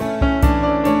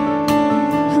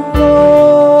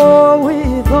 Lord,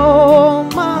 with all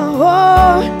my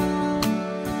heart.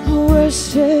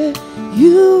 Worship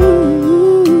you.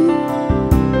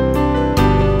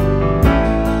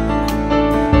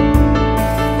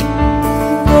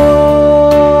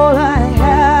 All I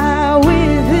have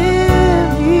within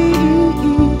me,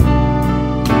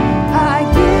 I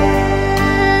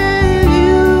give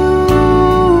you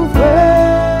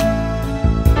praise.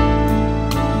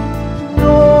 And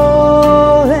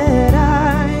all that I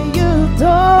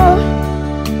adore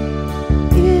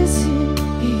is in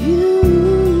you.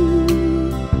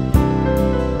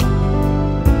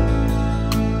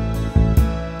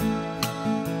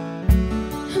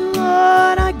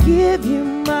 Lord, I give you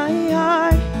my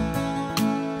heart,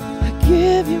 I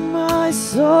give you my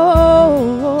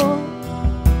soul.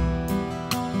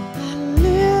 I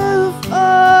live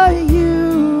for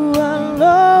you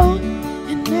alone,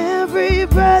 and every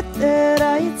breath that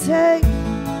I take,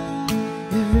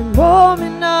 every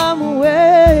moment I'm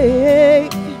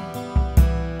awake.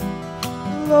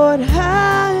 Lord,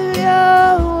 have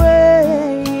your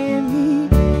way in me.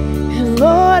 And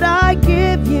Lord, I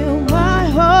give you my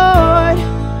heart.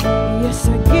 Yes,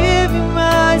 I give you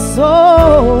my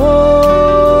soul.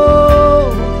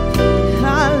 I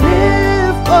live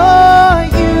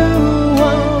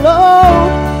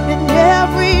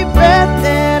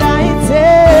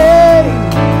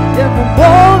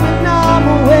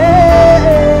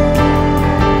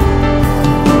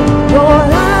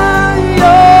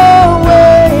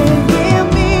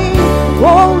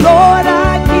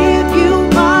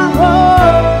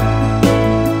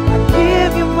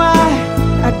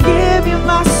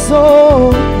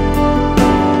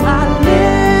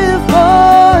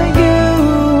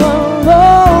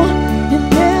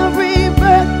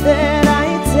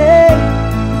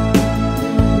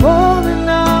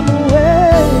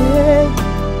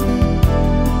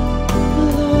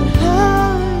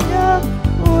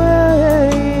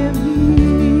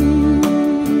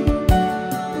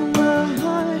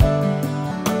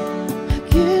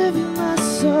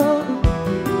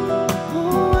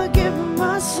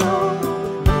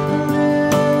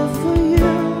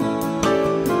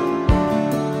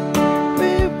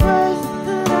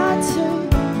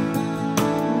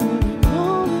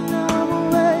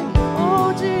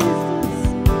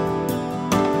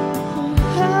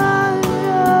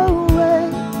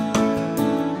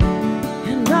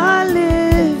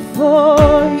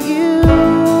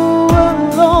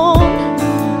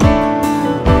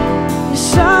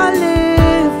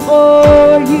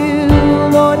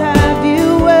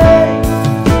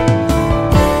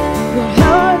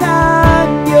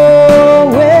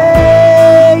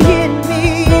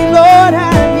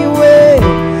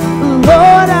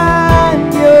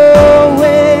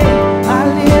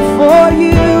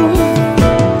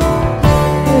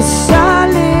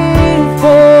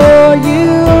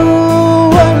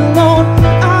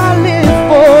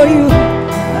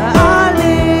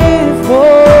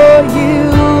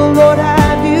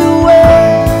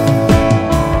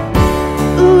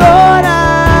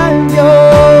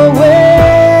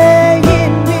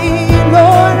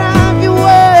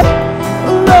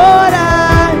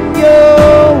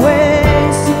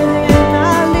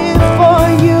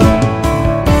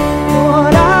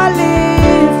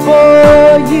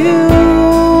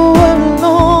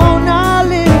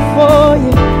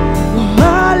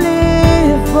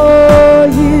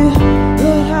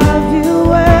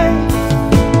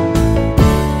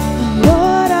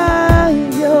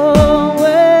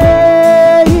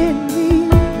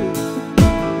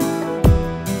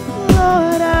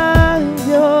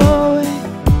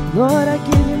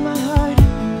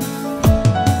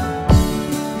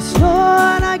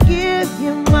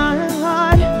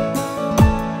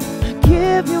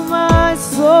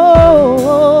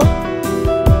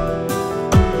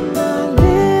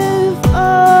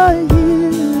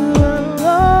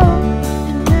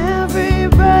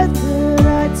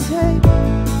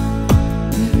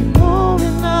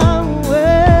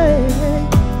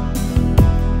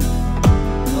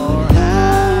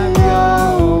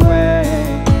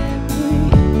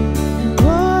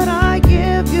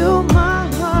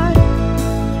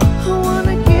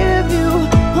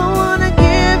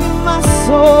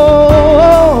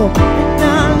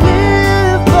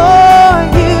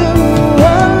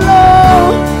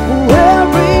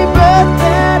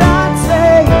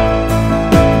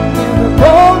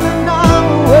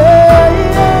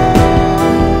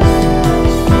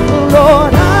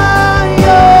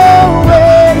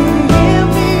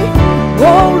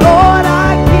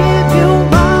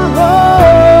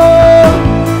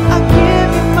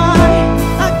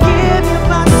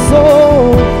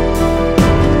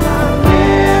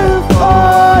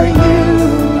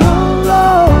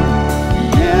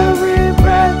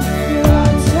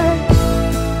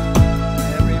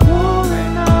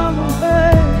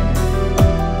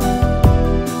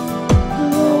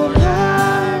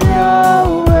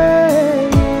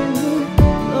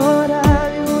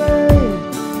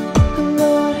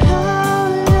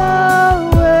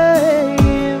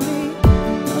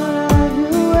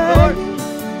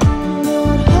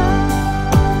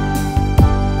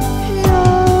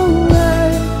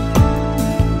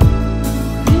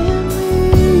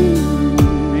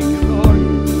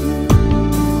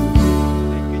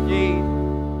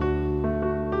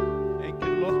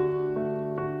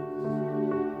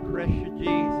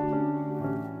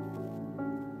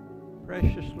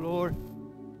precious Lord.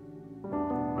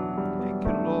 Thank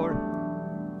you, Lord.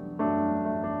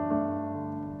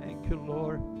 Thank you,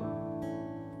 Lord.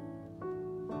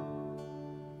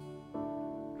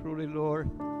 Truly, Lord,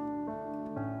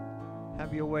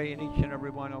 have your way in each and every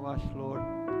one of us, Lord.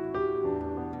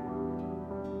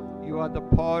 You are the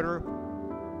potter.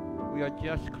 We are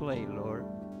just clay, Lord.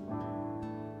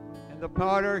 And the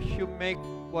potter should make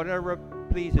whatever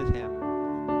pleases him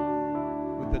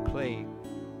with the clay.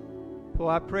 So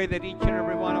I pray that each and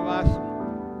every one of us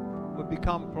will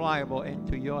become pliable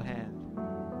into your hand,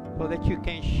 so that you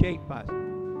can shape us.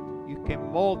 You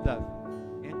can mold us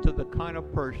into the kind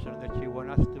of person that you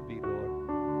want us to be, Lord.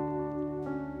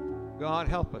 God,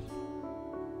 help us.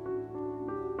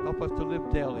 Help us to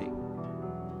live daily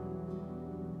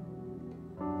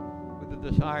with the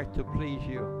desire to please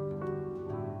you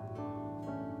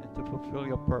and to fulfill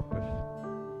your purpose,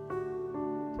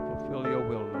 to fulfill your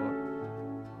will, Lord.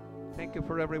 Thank you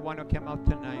for everyone who came out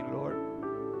tonight, Lord.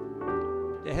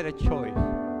 They had a choice,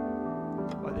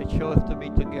 but they chose to be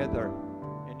together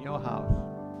in your house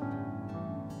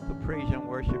to praise and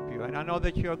worship you. And I know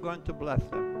that you're going to bless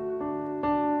them.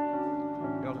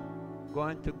 You're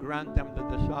going to grant them the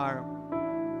desire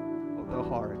of their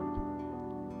heart.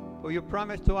 For you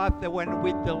promised to us that when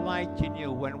we delight in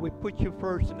you, when we put you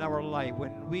first in our life,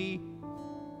 when we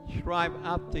strive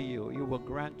after you, you will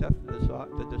grant us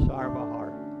the desire of our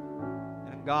heart.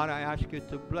 And God, I ask you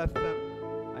to bless them.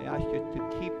 I ask you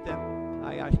to keep them.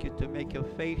 I ask you to make your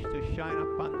face to shine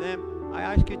upon them. I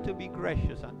ask you to be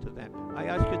gracious unto them. I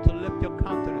ask you to lift your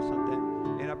countenance on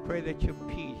them. And I pray that your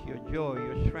peace, your joy,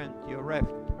 your strength, your rest,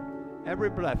 every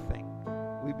blessing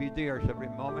will be theirs every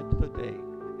moment of the day.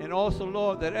 And also,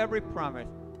 Lord, that every promise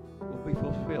will be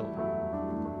fulfilled.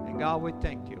 And God, we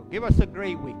thank you. Give us a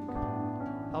great week.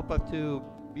 Help us to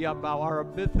be about our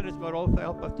business, but also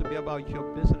help us to be about your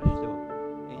business too.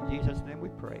 In Jesus' name we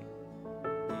pray.